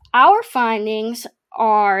 So our findings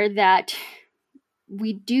are that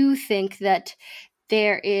we do think that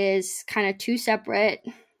there is kind of two separate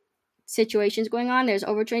situations going on. There's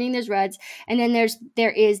overtraining, there's RED-S, and then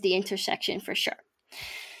there is the intersection for sure.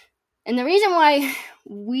 And the reason why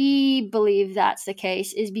we believe that's the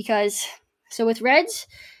case is because, so with RED-S,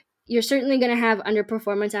 you're certainly going to have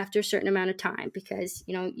underperformance after a certain amount of time because,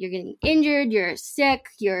 you're getting injured, you're sick,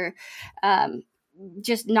 you're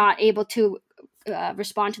just not able to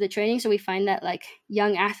respond to the training. So we find that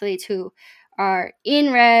young athletes who are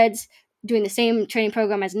in RED-S doing the same training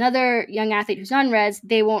program as another young athlete who's on RED-S,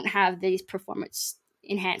 they won't have these performance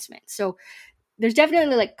enhancements. So there's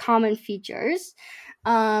definitely common features.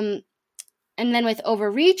 And then with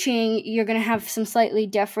overreaching, you're going to have some slightly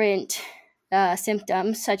different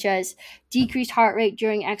symptoms, such as decreased heart rate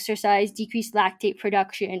during exercise, decreased lactate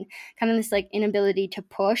production, kind of this inability to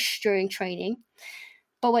push during training.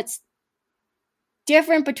 But what's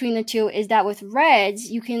different between the two is that with RED-S,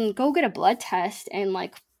 you can go get a blood test and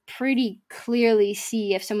pretty clearly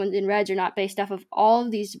see if someone's in RED-S or not based off of all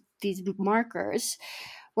of these markers.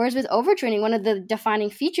 Whereas with overtraining, one of the defining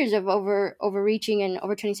features of overreaching and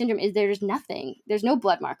overtraining syndrome is there's nothing. There's no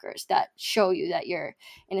blood markers that show you that you're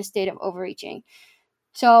in a state of overreaching.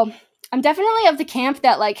 So I'm definitely of the camp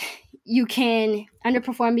that you can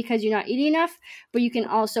underperform because you're not eating enough, but you can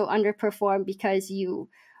also underperform because you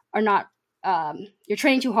are not you're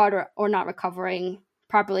training too hard or not recovering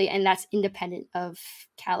properly, and that's independent of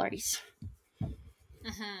calories.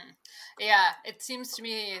 Mm-hmm. Yeah, it seems to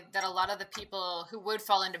me that a lot of the people who would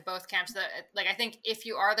fall into both camps, that I think if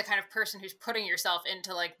you are the kind of person who's putting yourself into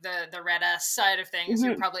the RED-S side of things, mm-hmm.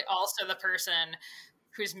 you're probably also the person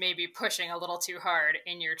who's maybe pushing a little too hard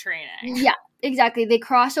in your training. Yeah, exactly. They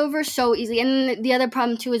cross over so easily. And the other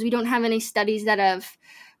problem too is we don't have any studies that have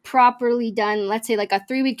properly done, let's say a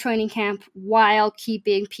 3-week training camp while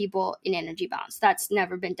keeping people in energy balance. That's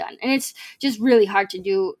never been done. And it's just really hard to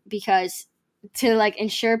do because to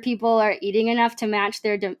ensure people are eating enough to match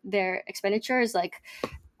their expenditure is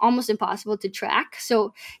almost impossible to track.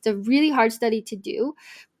 So it's a really hard study to do,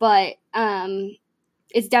 but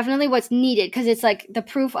it's definitely what's needed because it's the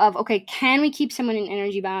proof of, okay, can we keep someone in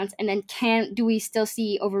energy balance? And then do we still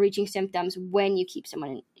see overreaching symptoms when you keep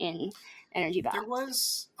someone in energy balance? There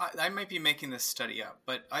was, I might be making this study up,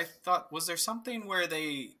 but I thought, was there something where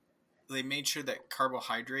they made sure that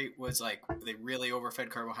carbohydrate was they really overfed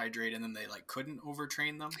carbohydrate and then they couldn't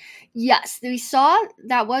overtrain them? Yes, we saw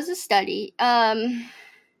that was a study. Yeah,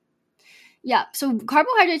 so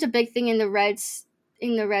carbohydrate's a big thing in the red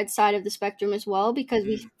side of the spectrum as well, because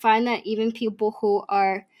we find that even people who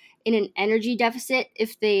are in an energy deficit,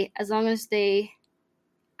 as long as they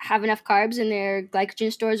have enough carbs and their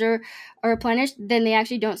glycogen stores are replenished, then they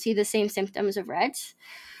actually don't see the same symptoms of RED-S.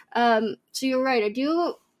 So you're right. I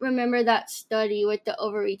do remember that study with the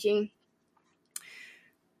overreaching.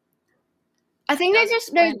 I think that just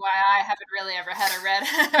explain why I haven't really ever had a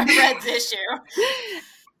RED-S issue.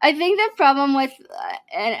 I think the problem with,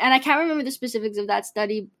 and I can't remember the specifics of that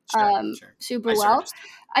study super well.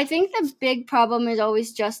 I think the big problem is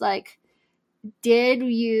always just did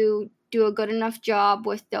you do a good enough job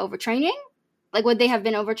with the overtraining? Would they have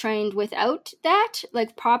been overtrained without that,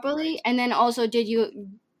 properly? Right. And then also, did you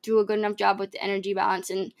do a good enough job with the energy balance?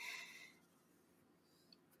 And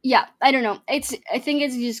yeah, I don't know. I think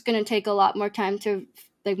it's just going to take a lot more time to,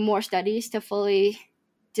 more studies to fully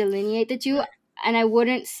delineate the two. Right. And I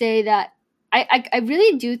wouldn't say that, I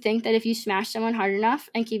really do think that if you smash someone hard enough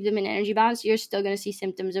and keep them in energy balance, you're still going to see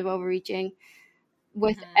symptoms of overreaching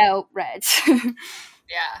without RED-S.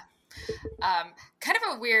 Yeah. Kind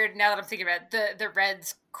of a weird, now that I'm thinking about it, the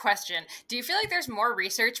REDS question. Do you feel like there's more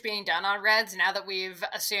research being done on REDS now that we've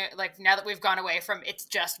assumed, like now that we've gone away from it's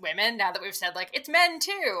just women, now that we've said like it's men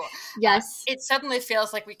too? Yes. It suddenly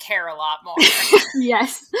feels like we care a lot more.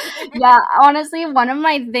 Yes. Yeah, honestly, one of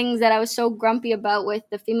my things that I was so grumpy about with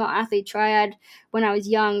the female athlete triad when I was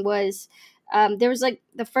young was there was like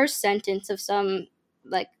the first sentence of some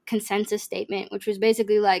like consensus statement, which was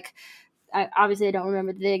basically like, obviously I don't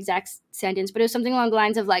remember the exact sentence, but it was something along the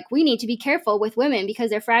lines of like, we need to be careful with women because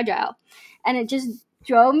they're fragile. And it just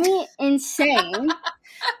drove me insane.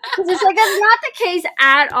 Because it's like, that's not the case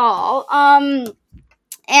at all.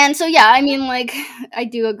 And so, yeah, I mean, like, I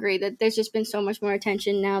do agree that there's just been so much more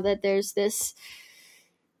attention now that there's this.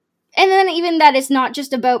 And then even that it's not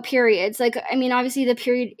just about periods. Like, I mean, obviously the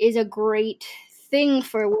period is a great thing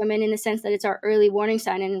for women in the sense that it's our early warning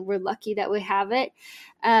sign, and we're lucky that we have it.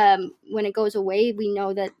 When it goes away, we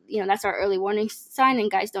know that, that's our early warning sign,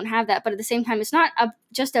 and guys don't have that. But at the same time, it's not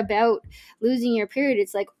just about losing your period.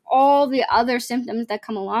 It's like all the other symptoms that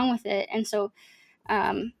come along with it. And so,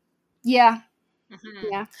 yeah. Mm-hmm.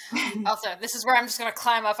 Yeah. Also, this is where I'm just going to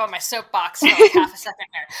climb up on my soapbox for like half a second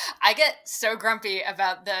here. I get so grumpy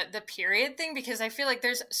about the period thing because I feel like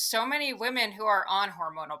there's so many women who are on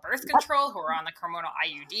hormonal birth control, who are on like hormonal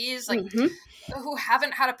IUDs, like who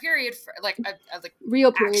haven't had a period for like a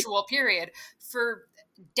real period. Actual period for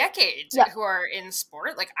decades, who are in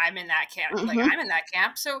sport. Like I'm in that camp. Like I'm in that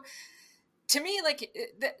camp. So to me, like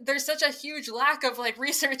there's such a huge lack of like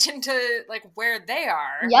research into like where they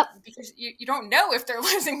are. Yep. Because you don't know if they're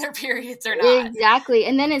losing their periods or not. Exactly.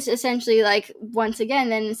 And then it's essentially like, once again,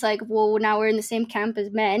 then it's like, well, now we're in the same camp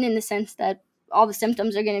as men in the sense that all the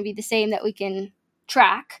symptoms are going to be the same that we can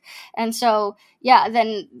track. And so, yeah,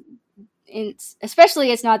 then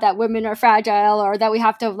especially it's not that women are fragile or that we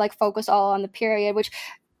have to like focus all on the period, which,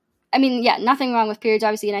 I mean, yeah, nothing wrong with periods,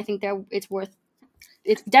 obviously. And I think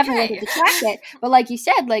it's definitely worth it to track it. But like you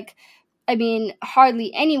said, like, I mean,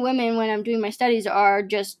 hardly any women when I'm doing my studies are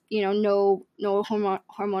just, no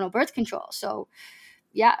hormonal birth control. So,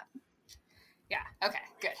 yeah. Yeah. Okay,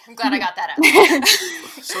 good. I'm glad I got that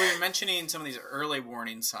out. So you're mentioning some of these early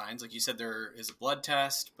warning signs. Like you said, there is a blood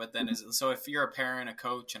test, but then so if you're a parent, a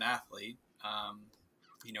coach, an athlete,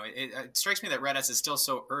 it strikes me that REDS is still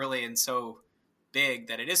so early and so big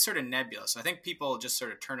that it is sort of nebulous. So I think people just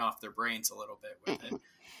sort of turn off their brains a little bit with it.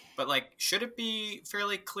 But like, should it be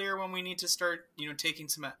fairly clear when we need to start, taking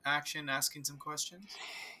some action, asking some questions?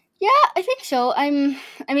 Yeah, I think so.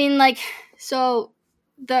 So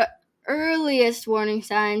the earliest warning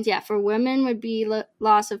signs, for women would be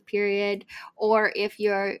loss of period, or if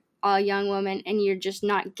you're a young woman and you're just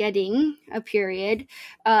not getting a period.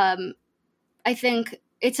 I think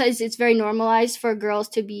it's very normalized for girls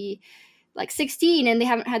to be like 16 and they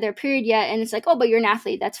haven't had their period yet, and it's like, oh, but you're an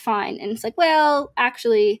athlete, that's fine. And it's like, well,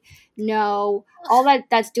 actually, no. All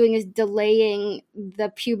that's doing is delaying the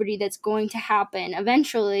puberty that's going to happen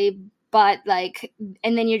eventually, but like,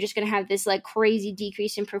 and then you're just going to have this like crazy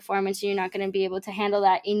decrease in performance, and you're not going to be able to handle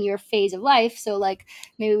that in your phase of life. So like,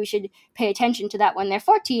 maybe we should pay attention to that when they're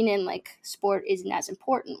 14, and like, sport isn't as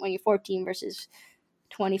important when you're 14 versus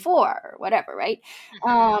 24 or whatever, right?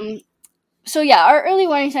 So yeah, our early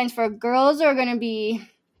warning signs for girls are going to be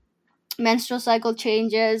menstrual cycle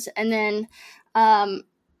changes, and then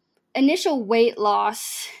initial weight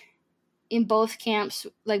loss in both camps,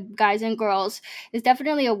 like guys and girls, is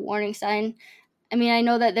definitely a warning sign. I mean, I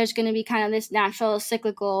know that there's going to be kind of this natural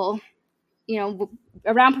cyclical,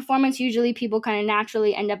 around performance, usually people kind of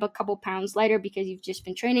naturally end up a couple pounds lighter because you've just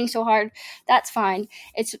been training so hard. That's fine.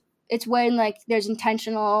 It's when like there's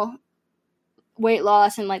intentional weight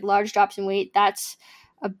loss and like large drops in weight. That's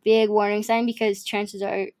a big warning sign, because chances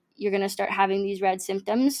are you're going to start having these red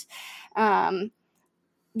symptoms,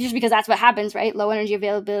 just because that's what happens, right? Low energy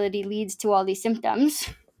availability leads to all these symptoms.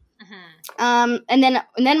 And then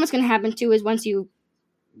what's going to happen too is once you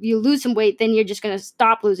lose some weight, then you're just going to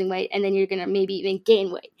stop losing weight, and then you're going to maybe even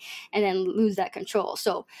gain weight and then lose that control.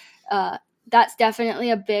 So that's definitely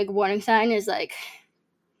a big warning sign, is like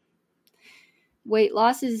weight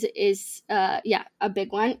loss is a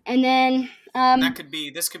big one. And then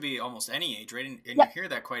this could be almost any age, right? And you hear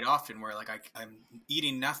that quite often, where like I'm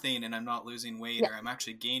eating nothing and I'm not losing weight, or I'm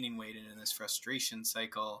actually gaining weight, and in this frustration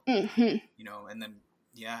cycle, and then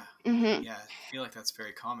I feel like that's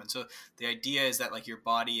very common. So the idea is that like your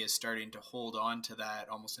body is starting to hold on to that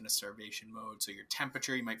almost in a starvation mode. So your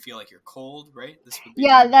temperature, you might feel like you're cold, right?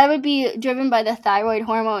 That would be driven by the thyroid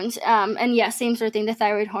hormones. And same sort of thing. The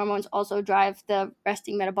thyroid hormones also drive the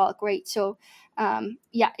resting metabolic rate. So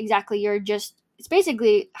exactly. You're just it's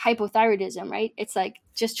basically hypothyroidism, right? It's like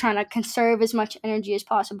just trying to conserve as much energy as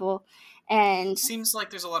possible. And seems like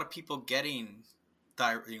there's a lot of people getting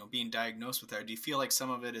being diagnosed with that. Do you feel like some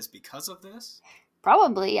of it is because of this?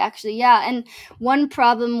 Probably, actually, yeah. And one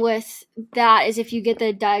problem with that is if you get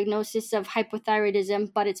the diagnosis of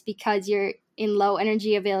hypothyroidism, but it's because you're in low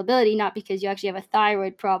energy availability, not because you actually have a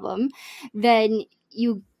thyroid problem, then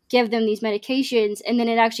you give them these medications, and then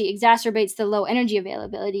it actually exacerbates the low energy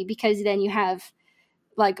availability, because then you have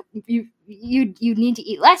like you need to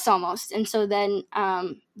eat less almost, and so then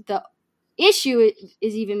the issue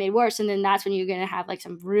is even made worse, and then that's when you're going to have like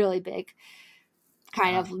some really big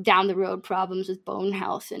kind of down the road problems with bone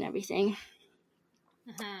health and everything.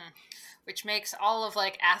 Mm-hmm. Which makes all of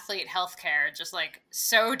like athlete healthcare just like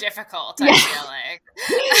so difficult. I feel like.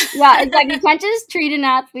 Yeah, exactly. You can't just treat an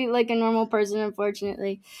athlete like a normal person,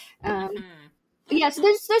 unfortunately. Yeah, so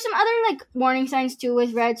there's some other like warning signs too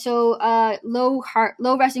with red. So low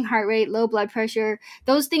resting heart rate, low blood pressure.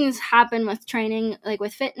 Those things happen with training, like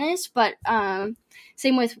with fitness. But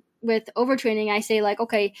same with overtraining. I say like,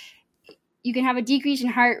 okay, you can have a decrease in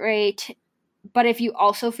heart rate, but if you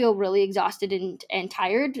also feel really exhausted and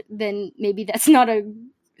tired, then maybe that's not a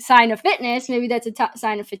sign of fitness. Maybe that's a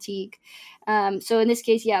sign of fatigue. So in this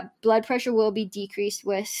case, yeah, blood pressure will be decreased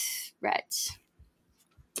with reds.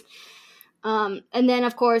 And then,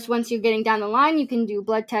 of course, once you're getting down the line, you can do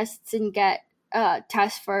blood tests and get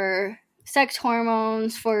tests for sex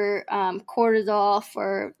hormones, for cortisol,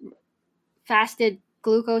 for fasted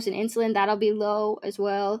glucose and insulin. That'll be low as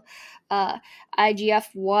well.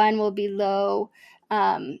 IGF-1 will be low.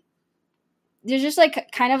 There's just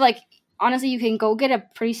like kind of like, honestly, you can go get a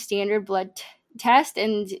pretty standard blood test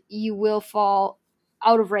and you will fall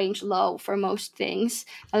out of range low for most things,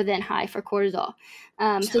 other than high for cortisol.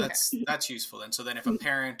 So that's useful then. So then if a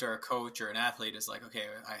parent or a coach or an athlete is like, okay,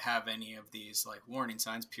 I have any of these like warning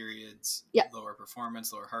signs, periods, lower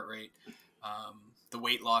performance, lower heart rate, the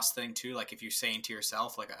weight loss thing too, like if you're saying to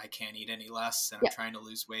yourself like I can't eat any less and I'm trying to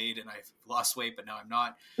lose weight and I've lost weight but now I'm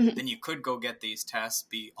not, then you could go get these tests,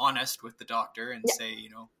 be honest with the doctor and say,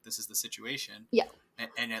 this is the situation,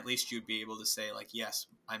 and at least you'd be able to say like, yes,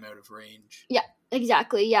 I'm out of range.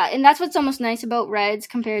 Exactly, yeah. And that's what's almost nice about reds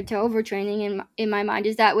compared to overtraining in my mind,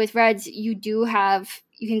 is that with reds you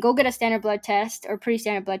can go get a standard blood test or pretty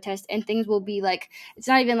standard blood test, and things will be like, it's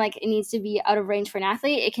not even like it needs to be out of range for an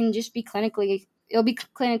athlete. It can just be it'll be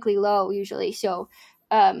clinically low usually. So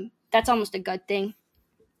that's almost a good thing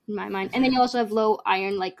in my mind. And then you also have low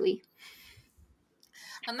iron likely.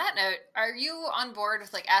 On that note, are you on board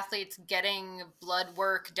with like athletes getting blood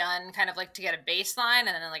work done kind of like to get a baseline and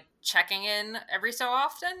then like checking in every so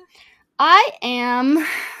often? I am,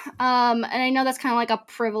 and I know that's kind of like a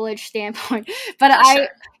privileged standpoint, but I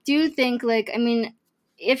do think like, I mean,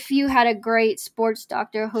 if you had a great sports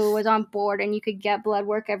doctor who was on board and you could get blood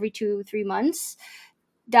work every 2-3 months,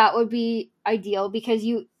 that would be ideal, because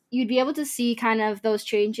you'd be able to see kind of those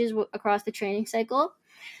changes across the training cycle.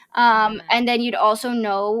 And then you'd also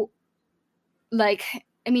know, like,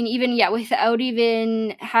 I mean, even, without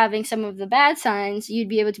even having some of the bad signs, you'd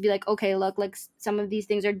be able to be like, okay, look, like some of these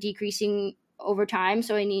things are decreasing over time,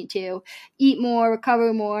 so I need to eat more,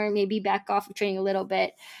 recover more, maybe back off of training a little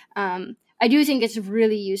bit. I do think it's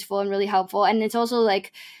really useful and really helpful. And it's also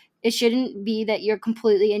like, it shouldn't be that you're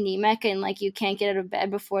completely anemic and like you can't get out of bed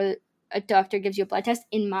before a doctor gives you a blood test,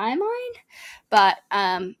 in my mind. But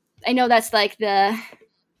I know that's like the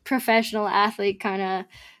professional athlete kind of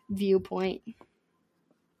viewpoint.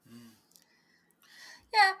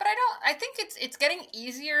 Yeah, but I think it's getting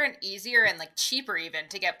easier and easier and like cheaper even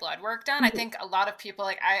to get blood work done. I think a lot of people,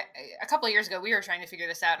 like a couple of years ago we were trying to figure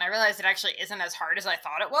this out and I realized it actually isn't as hard as I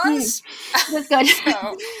thought it was. That's good.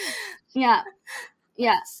 So, yeah.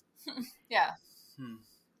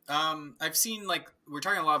 I've seen, like, we're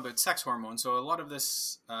talking a lot about sex hormones, so a lot of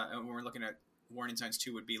this when we're looking at warning signs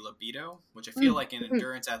too would be libido, which I feel like in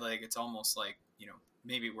endurance athletic it's almost like,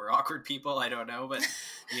 maybe we're awkward people, I don't know, but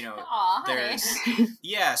there's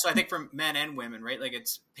so I think for men and women, right, like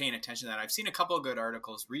it's paying attention to that. I've seen a couple of good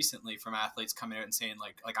articles recently from athletes coming out and saying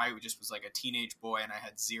like I just was like a teenage boy and I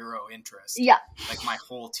had zero interest, like my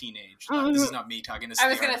whole teenage this is not me talking, this is I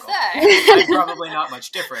was gonna say I'm probably not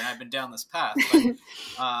much different, I've been down this path,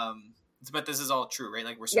 but this is all true, right?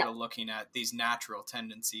 Like we're sort of looking at these natural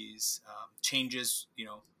tendencies, changes,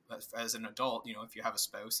 as an adult, if you have a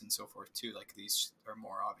spouse and so forth too, like these are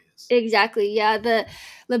more obvious. Exactly. Yeah. The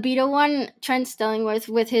libido one, Trent Stellingworth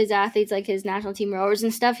with his athletes, like his national team rowers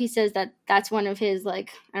and stuff, he says that that's one of his,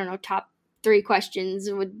 like, I don't know, top 3 questions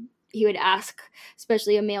he would ask,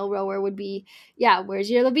 especially a male rower, would be,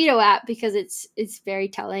 where's your libido at? Because it's very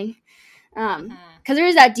telling. because there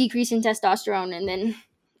is that decrease in testosterone, and then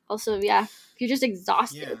also, yeah, if you're just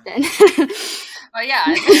exhausted, then well, yeah,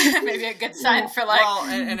 maybe a good sign for like. Well,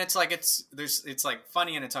 and it's like it's like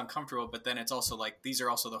funny and it's uncomfortable, but then it's also like these are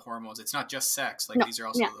also the hormones. It's not just sex. Like these are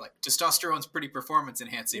also like testosterone's pretty performance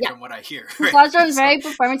enhancing from what I hear. Right? Testosterone is very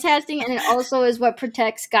performance enhancing, and it also is what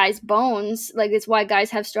protects guys' bones. Like it's why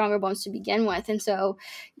guys have stronger bones to begin with, and so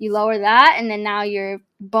you lower that, and then now your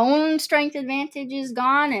bone strength advantage is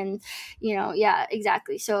gone, and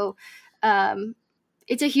exactly. So,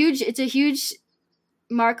 it's a huge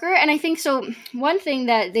marker, and I think so. One thing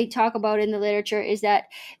that they talk about in the literature is that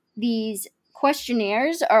these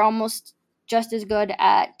questionnaires are almost just as good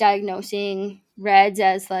at diagnosing RED-S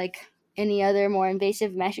as like any other more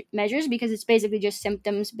invasive measures, because it's basically just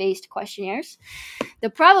symptoms-based questionnaires. The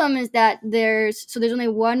problem is that there's only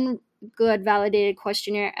one good validated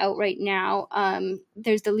questionnaire out right now.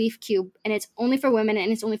 There's the Leaf Cube, and it's only for women,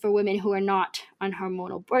 and it's only for women who are not on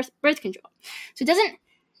hormonal birth control. So it doesn't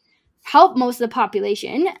help most of the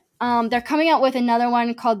population. They're coming out with another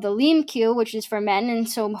one called the Lean Q, which is for men, and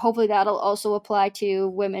so hopefully that'll also apply to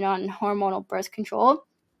women on hormonal birth control.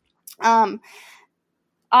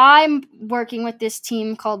 I'm working with this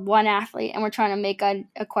team called One Athlete, and we're trying to make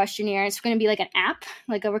a questionnaire. It's going to be like an app,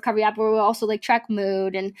 like a recovery app, where we'll also like track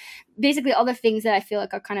mood and basically all the things that I feel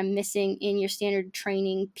like are kind of missing in your standard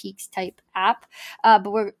training peaks type app.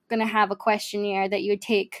 But we're going to have a questionnaire that you would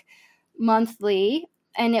take monthly,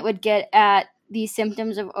 and it would get at these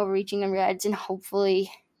symptoms of overreaching and RED-S and hopefully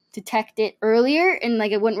detect it earlier, and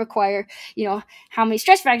like it wouldn't require how many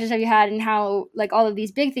stress fractures have you had and how like all of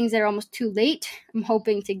these big things that are almost too late. I'm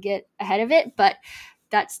hoping to get ahead of it, but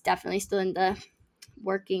that's definitely still in the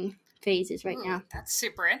working phases right now. That's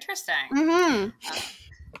super interesting.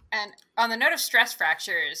 And on the note of stress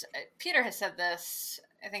fractures, Peter has said this,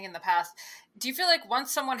 I think, in the past. Do you feel like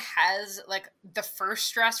once someone has like the first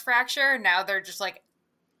stress fracture, now they're just like,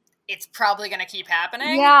 it's probably going to keep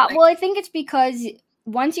happening? Yeah, well, I think it's because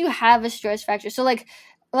once you have a stress fracture, so like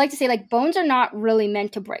I like to say, like, bones are not really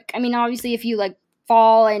meant to break. I mean, obviously if you like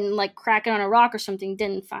fall and like crack it on a rock or something,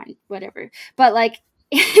 then fine, whatever. But like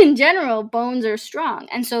in general, bones are strong.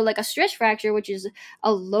 And so like a stress fracture, which is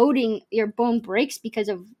a loading, your bone breaks because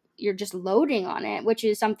of you're just loading on it, which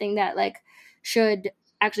is something that like should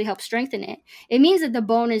actually help strengthen it. It means that the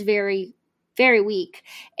bone is very, very weak.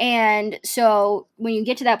 And so when you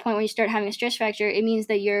get to that point when you start having a stress fracture, it means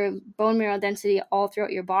that your bone mineral density all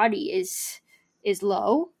throughout your body is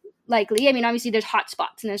low, likely. I mean, obviously there's hot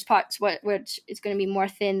spots, and there's spots which it's going to be more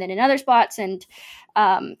thin than in other spots, and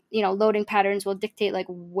loading patterns will dictate like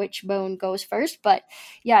which bone goes first. But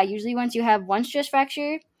yeah, usually once you have one stress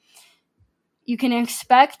fracture, you can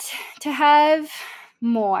expect to have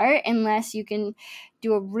more unless you can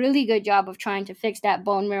do a really good job of trying to fix that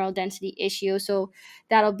bone mineral density issue. So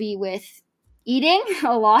that'll be with eating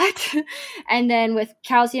a lot, and then with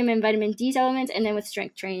calcium and vitamin D supplements, and then with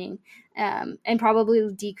strength training, and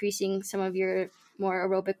probably decreasing some of your more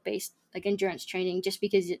aerobic based like endurance training, just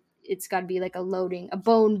because it's got to be like a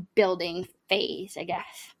bone building phase, I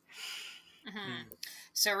guess.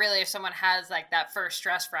 So really, if someone has like that first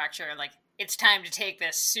stress fracture, like it's time to take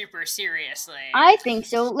this super seriously. I think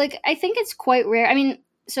so. Like, I think it's quite rare. I mean,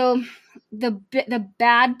 so the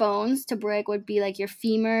bad bones to break would be like your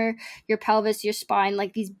femur, your pelvis, your spine,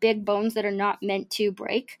 like these big bones that are not meant to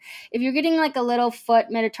break. If you're getting like a little foot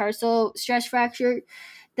metatarsal stress fracture,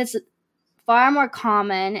 that's far more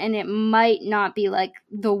common, and it might not be like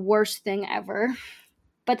the worst thing ever.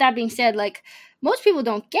 But that being said, like most people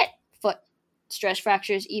don't get foot stress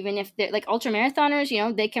fractures, even if they're like ultra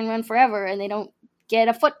marathoners, they can run forever and they don't get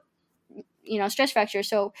a foot stress fracture.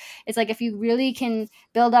 So it's like if you really can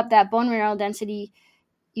build up that bone mineral density,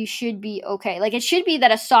 you should be okay. Like it should be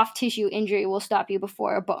that a soft tissue injury will stop you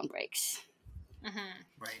before a bone breaks.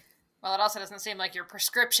 Right. Well, it also doesn't seem like your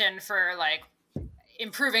prescription for like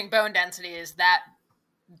improving bone density is that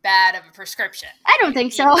bad of a prescription. I don't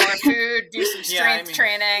think so. Eat more food, do some strength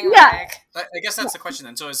training. Yeah. I guess that's the question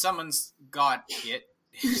then. So if someone's got it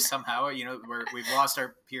somehow, we've lost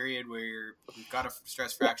our period where we've got a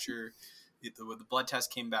stress fracture, the blood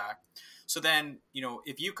test came back. So then,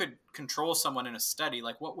 if you could control someone in a study,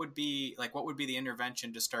 like what would be the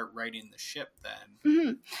intervention to start righting the ship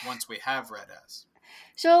then once we have RED-S?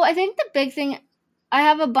 So I think the big thing, I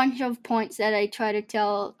have a bunch of points that I try to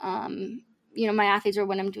tell my athletes or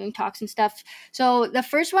when I'm doing talks and stuff. So the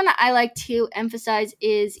first one I like to emphasize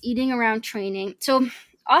is eating around training. So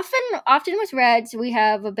often with RED-S, we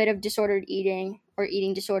have a bit of disordered eating or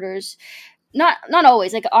eating disorders. Not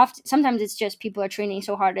always. Like often, sometimes it's just people are training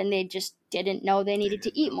so hard and they just didn't know they needed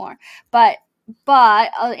to eat more. But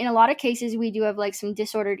but in a lot of cases we do have like some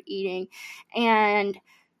disordered eating, and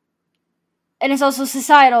it's also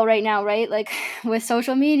societal right now, right? Like with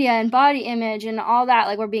social media and body image and all that,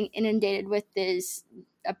 like we're being inundated with this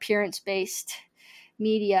appearance-based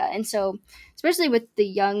media. And so, especially with the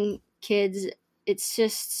young kids, it's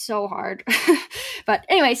just so hard. But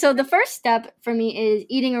anyway, so the first step for me is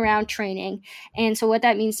eating around training. And so what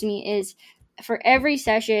that means to me is for every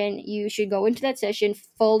session, you should go into that session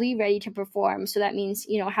fully ready to perform. So that means,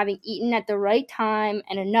 having eaten at the right time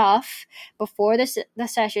and enough before the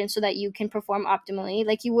session so that you can perform optimally,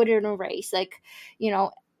 like you would in a race. Like,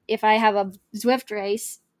 if I have a Zwift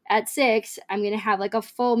race at 6, I'm going to have like a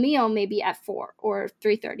full meal maybe at 4 or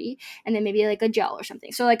 3:30, and then maybe like a gel or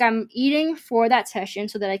something. So like I'm eating for that session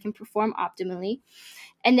so that I can perform optimally.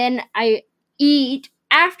 And then I eat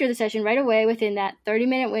after the session right away within that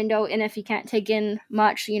 30-minute window. And if you can't take in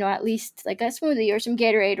much, at least like a smoothie or some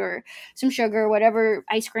Gatorade or some sugar, whatever,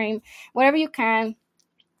 ice cream, whatever you can.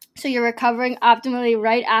 So you're recovering optimally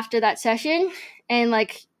right after that session, and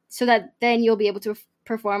like so that then you'll be able to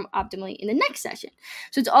perform optimally in the next session.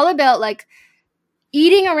 So it's all about like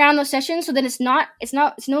eating around those sessions. So then it's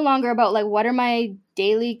no longer about like what are my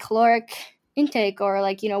daily caloric intake, or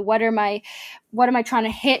like what am I trying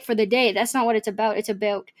to hit for the day. That's not what it's about. It's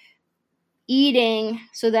about eating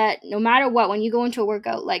so that no matter what, when you go into a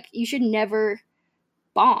workout, like you should never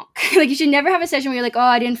bonk. Like you should never have a session where you're like, oh,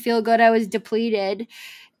 I didn't feel good, I was depleted.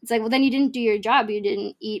 It's like, well, then you didn't do your job. You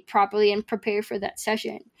didn't eat properly and prepare for that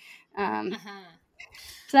session.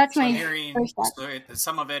 So that's my first step. So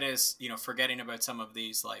some of it is, forgetting about some of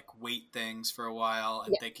these like weight things for a while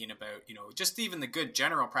and thinking about, just even the good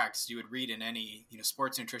general practice you would read in any,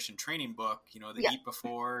 sports nutrition training book, the eat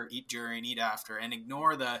before, eat during, eat after, and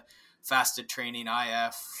ignore the fasted training,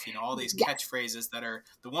 IF, all these catchphrases that are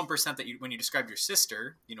the 1% that when you described your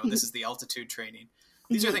sister, this is the altitude training.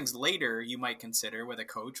 These are things later you might consider with a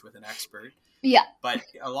coach, with an expert. Yeah. But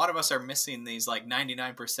a lot of us are missing these like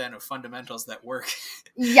 99% of fundamentals that work.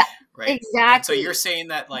 Yeah. Right. Exactly. And so you're saying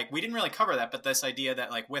that like we didn't really cover that, but this idea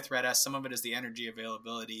that like with Red S, some of it is the energy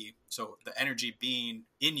availability. So the energy being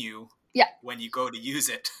in you when you go to use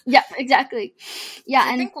it. Yeah, exactly. Yeah.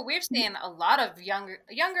 I think what we've seen a lot of younger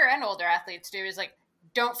and older athletes do is like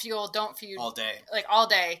don't fuel all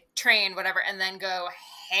day, train, whatever, and then go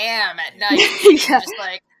ham at night. Just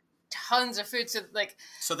like tons of food.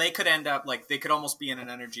 So they could end up like they could almost be in an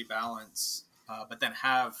energy balance, but then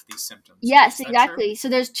have these symptoms. Yes, exactly. True? So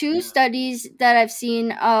there's two studies that I've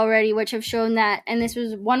seen already which have shown that, and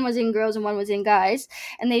one was in girls and one was in guys,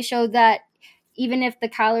 and they showed that even if the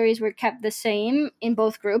calories were kept the same in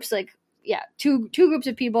both groups, like two groups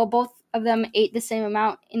of people, both of them ate the same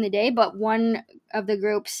amount in the day, but one of the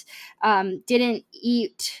groups didn't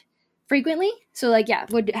eat frequently. So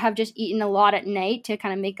would have just eaten a lot at night to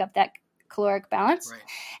kind of make up that caloric balance. Right.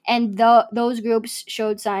 And those groups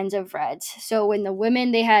showed signs of REDS. So when the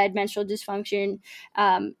women, they had menstrual dysfunction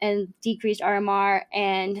and decreased RMR,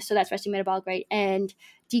 and so that's resting metabolic rate, and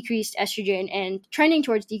decreased estrogen and trending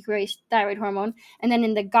towards decreased thyroid hormone. And then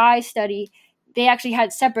in the guy study, they actually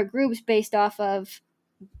had separate groups based off of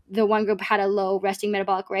the one group had a low resting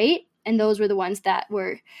metabolic rate, and those were the ones that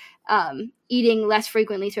were eating less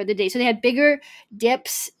frequently throughout the day. So they had bigger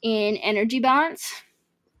dips in energy balance.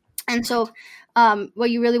 And so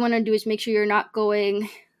what you really want to do is make sure you're not going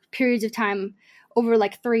periods of time over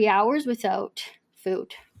like 3 hours without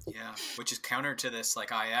food. Yeah, which is counter to this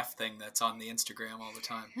like IF thing that's on the Instagram all the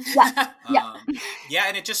time. Yeah.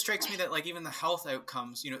 And it just strikes me that like even the health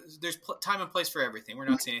outcomes, there's time and place for everything. We're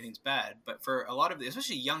not saying anything's bad, but for a lot of the,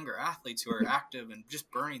 especially younger athletes who are active and just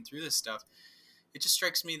burning through this stuff, it just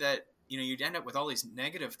strikes me that you'd end up with all these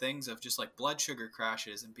negative things of just like blood sugar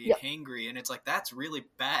crashes and being hangry, and it's like that's really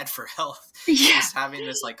bad for health. Just having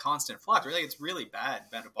this like constant flux, really, it's really bad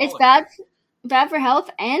metabolic. It's bad for health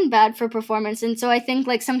and bad for performance. And so I think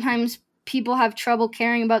like sometimes people have trouble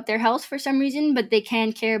caring about their health for some reason, but they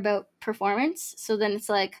can care about performance. So then it's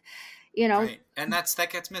like, right. And that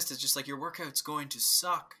gets missed. It's just like your workout's going to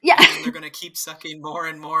suck. Yeah. And they're going to keep sucking more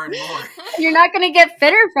and more and more. You're not going to get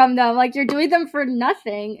fitter from them. Like you're doing them for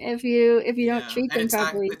nothing if you don't treat them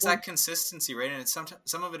properly. It's that consistency, right? And it's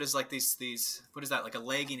some of it is like these what is that, like a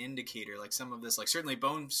lagging indicator, like some of this, like certainly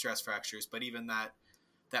bone stress fractures, but even that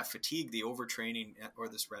fatigue, the overtraining, or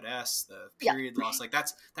this Red S, the period loss, like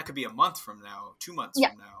that could be a month from now, 2 months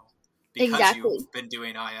from now, because you've been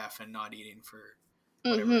doing IF and not eating for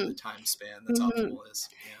whatever the time span that's optimal is.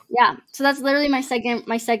 Yeah. So that's literally my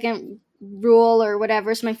second rule or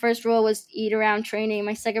whatever. So my first rule was eat around training.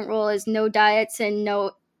 My second rule is no diets and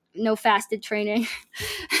no fasted training.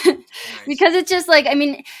 Nice. Because it's just like, I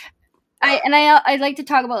mean, I like to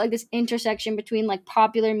talk about like this intersection between like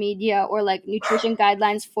popular media or like nutrition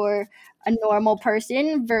guidelines for a normal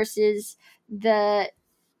person versus the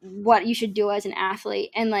what you should do as an athlete,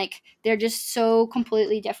 and like they're just so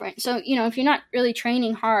completely different. So if you're not really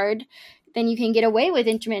training hard, then you can get away with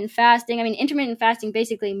intermittent fasting. I mean, intermittent fasting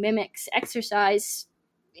basically mimics exercise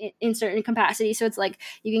in certain capacity, so it's like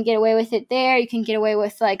you can get away with it there. You can get away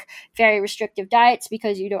with like very restrictive diets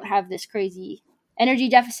because you don't have this crazy energy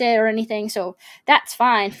deficit or anything, so that's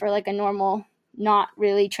fine for like a normal not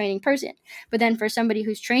really training person. But then for somebody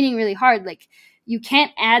who's training really hard, like you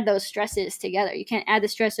can't add those stresses together. You can't add the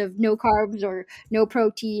stress of no carbs or no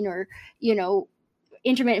protein or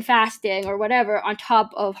intermittent fasting or whatever on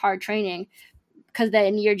top of hard training, because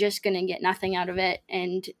then you're just going to get nothing out of it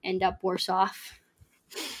and end up worse off.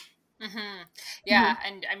 Mm-hmm. Yeah. Mm-hmm.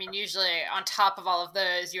 And I mean, usually on top of all of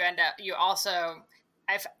those, you also,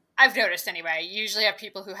 I've noticed anyway, you usually have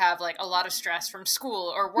people who have like a lot of stress from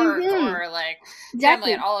school or work or like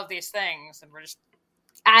family and all of these things. And we're just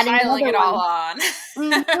piling it all on.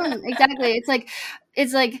 Exactly.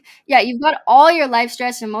 It's like, yeah, you've got all your life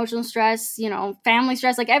stress, emotional stress, family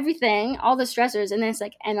stress, like everything, all the stressors. And then it's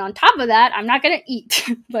like, and on top of that, I'm not going to eat.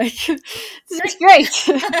 Like, this is great.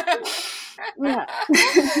 Yeah.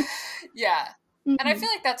 Yeah. Mm-hmm. And I feel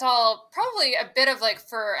like that's all probably a bit of like,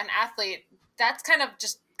 for an athlete, that's kind of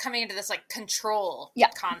just coming into this like control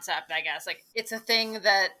concept, I guess. Like it's a thing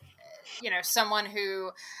that, someone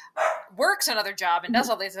who works another job and does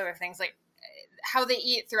all these other things, like how they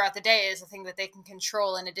eat throughout the day is a thing that they can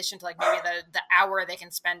control, in addition to like maybe the hour they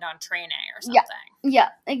can spend on training or something. Yeah,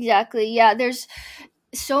 exactly. Yeah, there's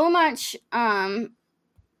so much to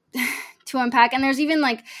unpack, and there's even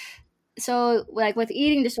like, so like with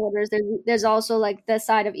eating disorders, there's also like the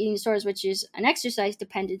side of eating disorders, which is an exercise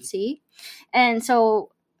dependency. And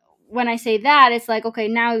so when I say that, it's like, okay,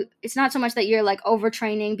 now it's not so much that you're like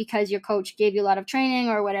overtraining because your coach gave you a lot of training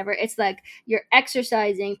or whatever. It's like you're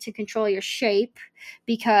exercising to control your shape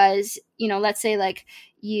because, let's say like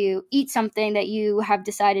you eat something that you have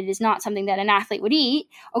decided is not something that an athlete would eat.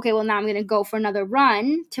 Okay, well, now I'm going to go for another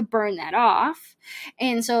run to burn that off.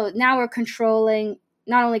 And so now we're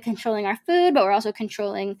not only controlling our food, but we're also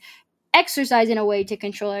controlling exercise in a way to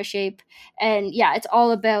control our shape. And yeah, it's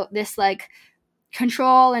all about this like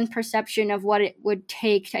control and perception of what it would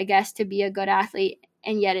take, I guess, to be a good athlete.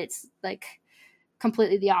 And yet it's like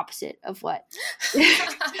completely the opposite of what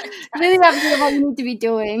really the opposite of what you need to be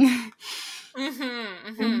doing.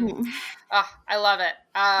 Oh, I love it.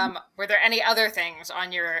 Were there any other things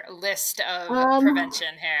on your list of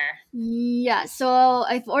prevention here? Yeah, so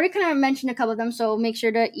I've already kind of mentioned a couple of them. So make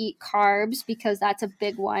sure to eat carbs because that's a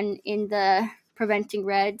big one in the preventing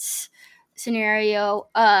RED-S scenario.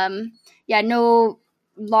 No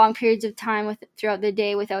long periods of time throughout the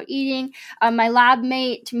day without eating. My lab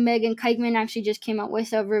mate Megan Keichman actually just came out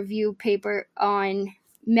with a review paper on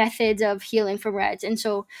methods of healing from RED-S, and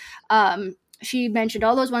so she mentioned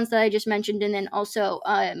all those ones that I just mentioned, and then also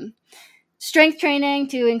strength training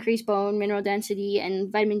to increase bone mineral density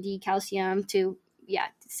and vitamin D, calcium to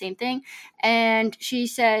same thing. And she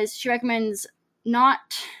says she recommends not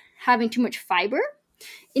having too much fiber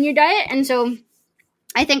in your diet. And so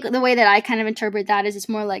I think the way that I kind of interpret that is it's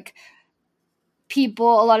more like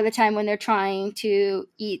people a lot of the time when they're trying to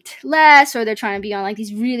eat less or they're trying to be on like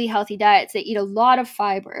these really healthy diets, they eat a lot of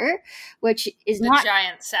fiber, which is not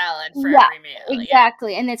giant salad for every meal.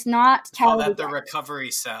 Exactly. And it's not call that the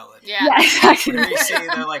recovery salad. Yeah, exactly. When you see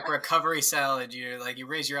the like recovery salad, you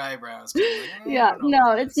raise your eyebrows.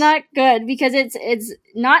 It's not good because it's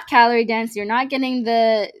not calorie dense. You're not getting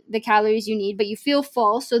the calories you need, but you feel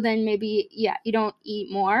full. So then maybe you don't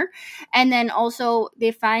eat more. And then also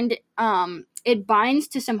they find it binds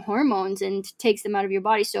to some hormones and takes them out of your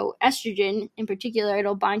body. So estrogen in particular,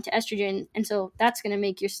 it'll bind to estrogen. And so that's going to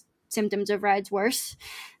make your symptoms of RED-S worse,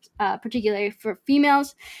 particularly for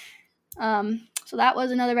females. So that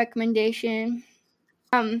was another recommendation.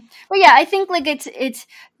 But yeah, I think like it's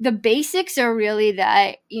the basics are really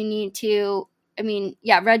that you need to,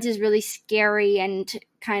 RED-S is really scary and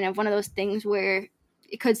kind of one of those things where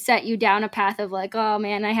it could set you down a path of like, oh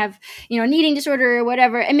man, I have, an eating disorder or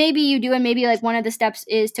whatever. And maybe you do. And maybe like one of the steps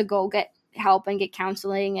is to go get help and get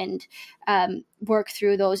counseling and work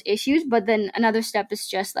through those issues. But then another step is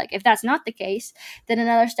just like, if that's not the case, then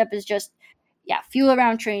another step is just, fuel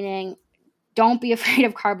around training. Don't be afraid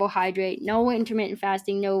of carbohydrate, no intermittent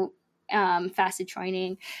fasting, no fasted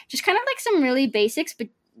training, just kind of like some really basics, but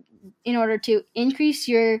in order to increase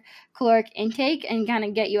your caloric intake and kind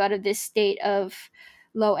of get you out of this state of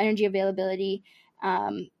low energy availability.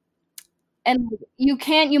 And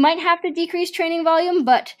you might have to decrease training volume,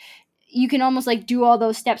 but you can almost like do all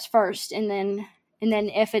those steps first, and then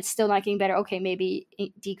if it's still not getting better, okay, maybe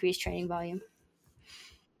decrease training volume.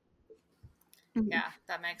 Yeah,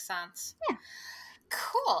 that makes sense. Yeah.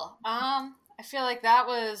 Cool. I feel like that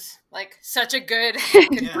was like such a good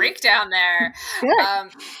breakdown there.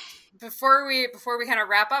 Good. Before we kind of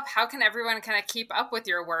wrap up, how can everyone kind of keep up with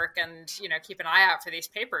your work and, keep an eye out for these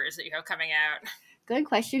papers that you have coming out? Good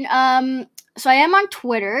question. So I am on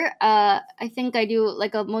Twitter. I think I do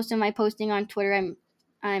like most of my posting on Twitter.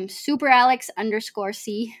 I'm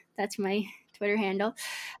superalex_c. That's my Twitter handle.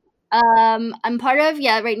 I'm part of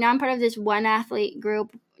right now I'm part of this One Athlete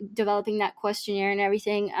group developing that questionnaire and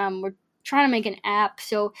everything. We're trying to make an app,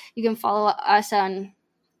 so you can follow us on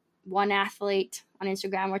One Athlete on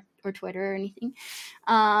Instagram or Twitter or anything.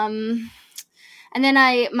 And then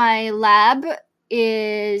my lab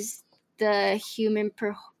is the Human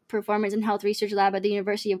Performance and Health Research Lab at the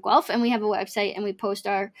University of Guelph, and we have a website and we post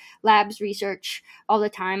our lab's research all the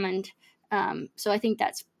time, and so I think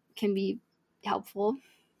that can be helpful.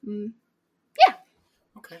 Yeah.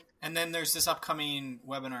 Okay. And then there's this upcoming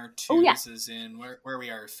webinar too. Oh, yeah. This is in where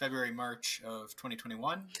we are, February, March of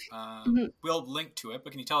 2021. We'll link to it,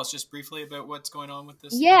 but can you tell us just briefly about what's going on with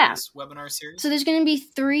this webinar series? So there's going to be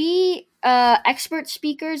 3 expert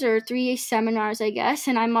speakers or 3 seminars, I guess,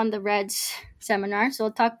 and I'm on the REDS seminar, so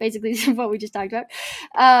I'll talk basically what we just talked about.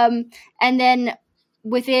 And then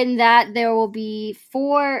within that, there will be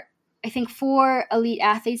 4 elite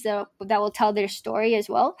athletes that will tell their story as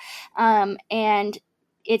well. And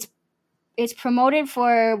it's promoted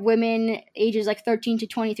for women ages like 13 to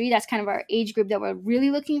 23. That's kind of our age group that we're really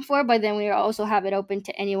looking for, but then we also have it open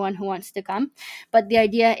to anyone who wants to come. But the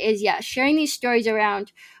idea is, sharing these stories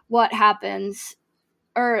around what happens,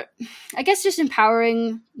 or I guess just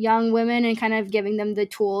empowering young women and kind of giving them the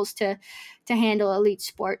tools to handle elite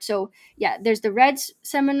sport. So there's the REDS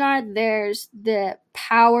seminar, there's the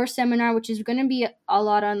Power seminar, which is going to be a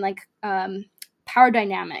lot on like power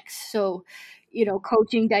dynamics. So,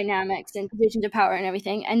 coaching dynamics and positions of power and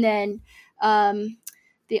everything. And then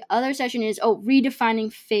the other session is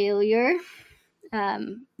redefining failure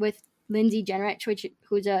with Lindsay Jenrich,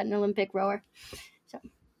 who's an Olympic rower. So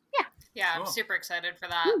cool. I'm super excited for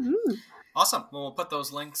that. Mm-hmm. Awesome. Well, we'll put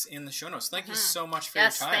those links in the show notes. Thank you so much for your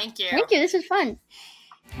time. Thank you. Thank you. This was fun.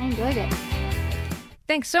 I enjoyed it.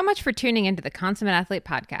 Thanks so much for tuning into the Consummate Athlete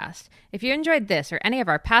podcast. If you enjoyed this or any of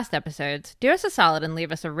our past episodes, do us a solid and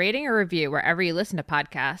leave us a rating or review wherever you listen to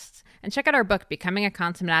podcasts. And check out our book, Becoming a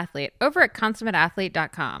Consummate Athlete, over at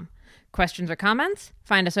consummateathlete.com. Questions or comments?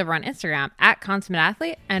 Find us over on Instagram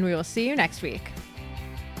 @consummateathlete, and we will see you next week.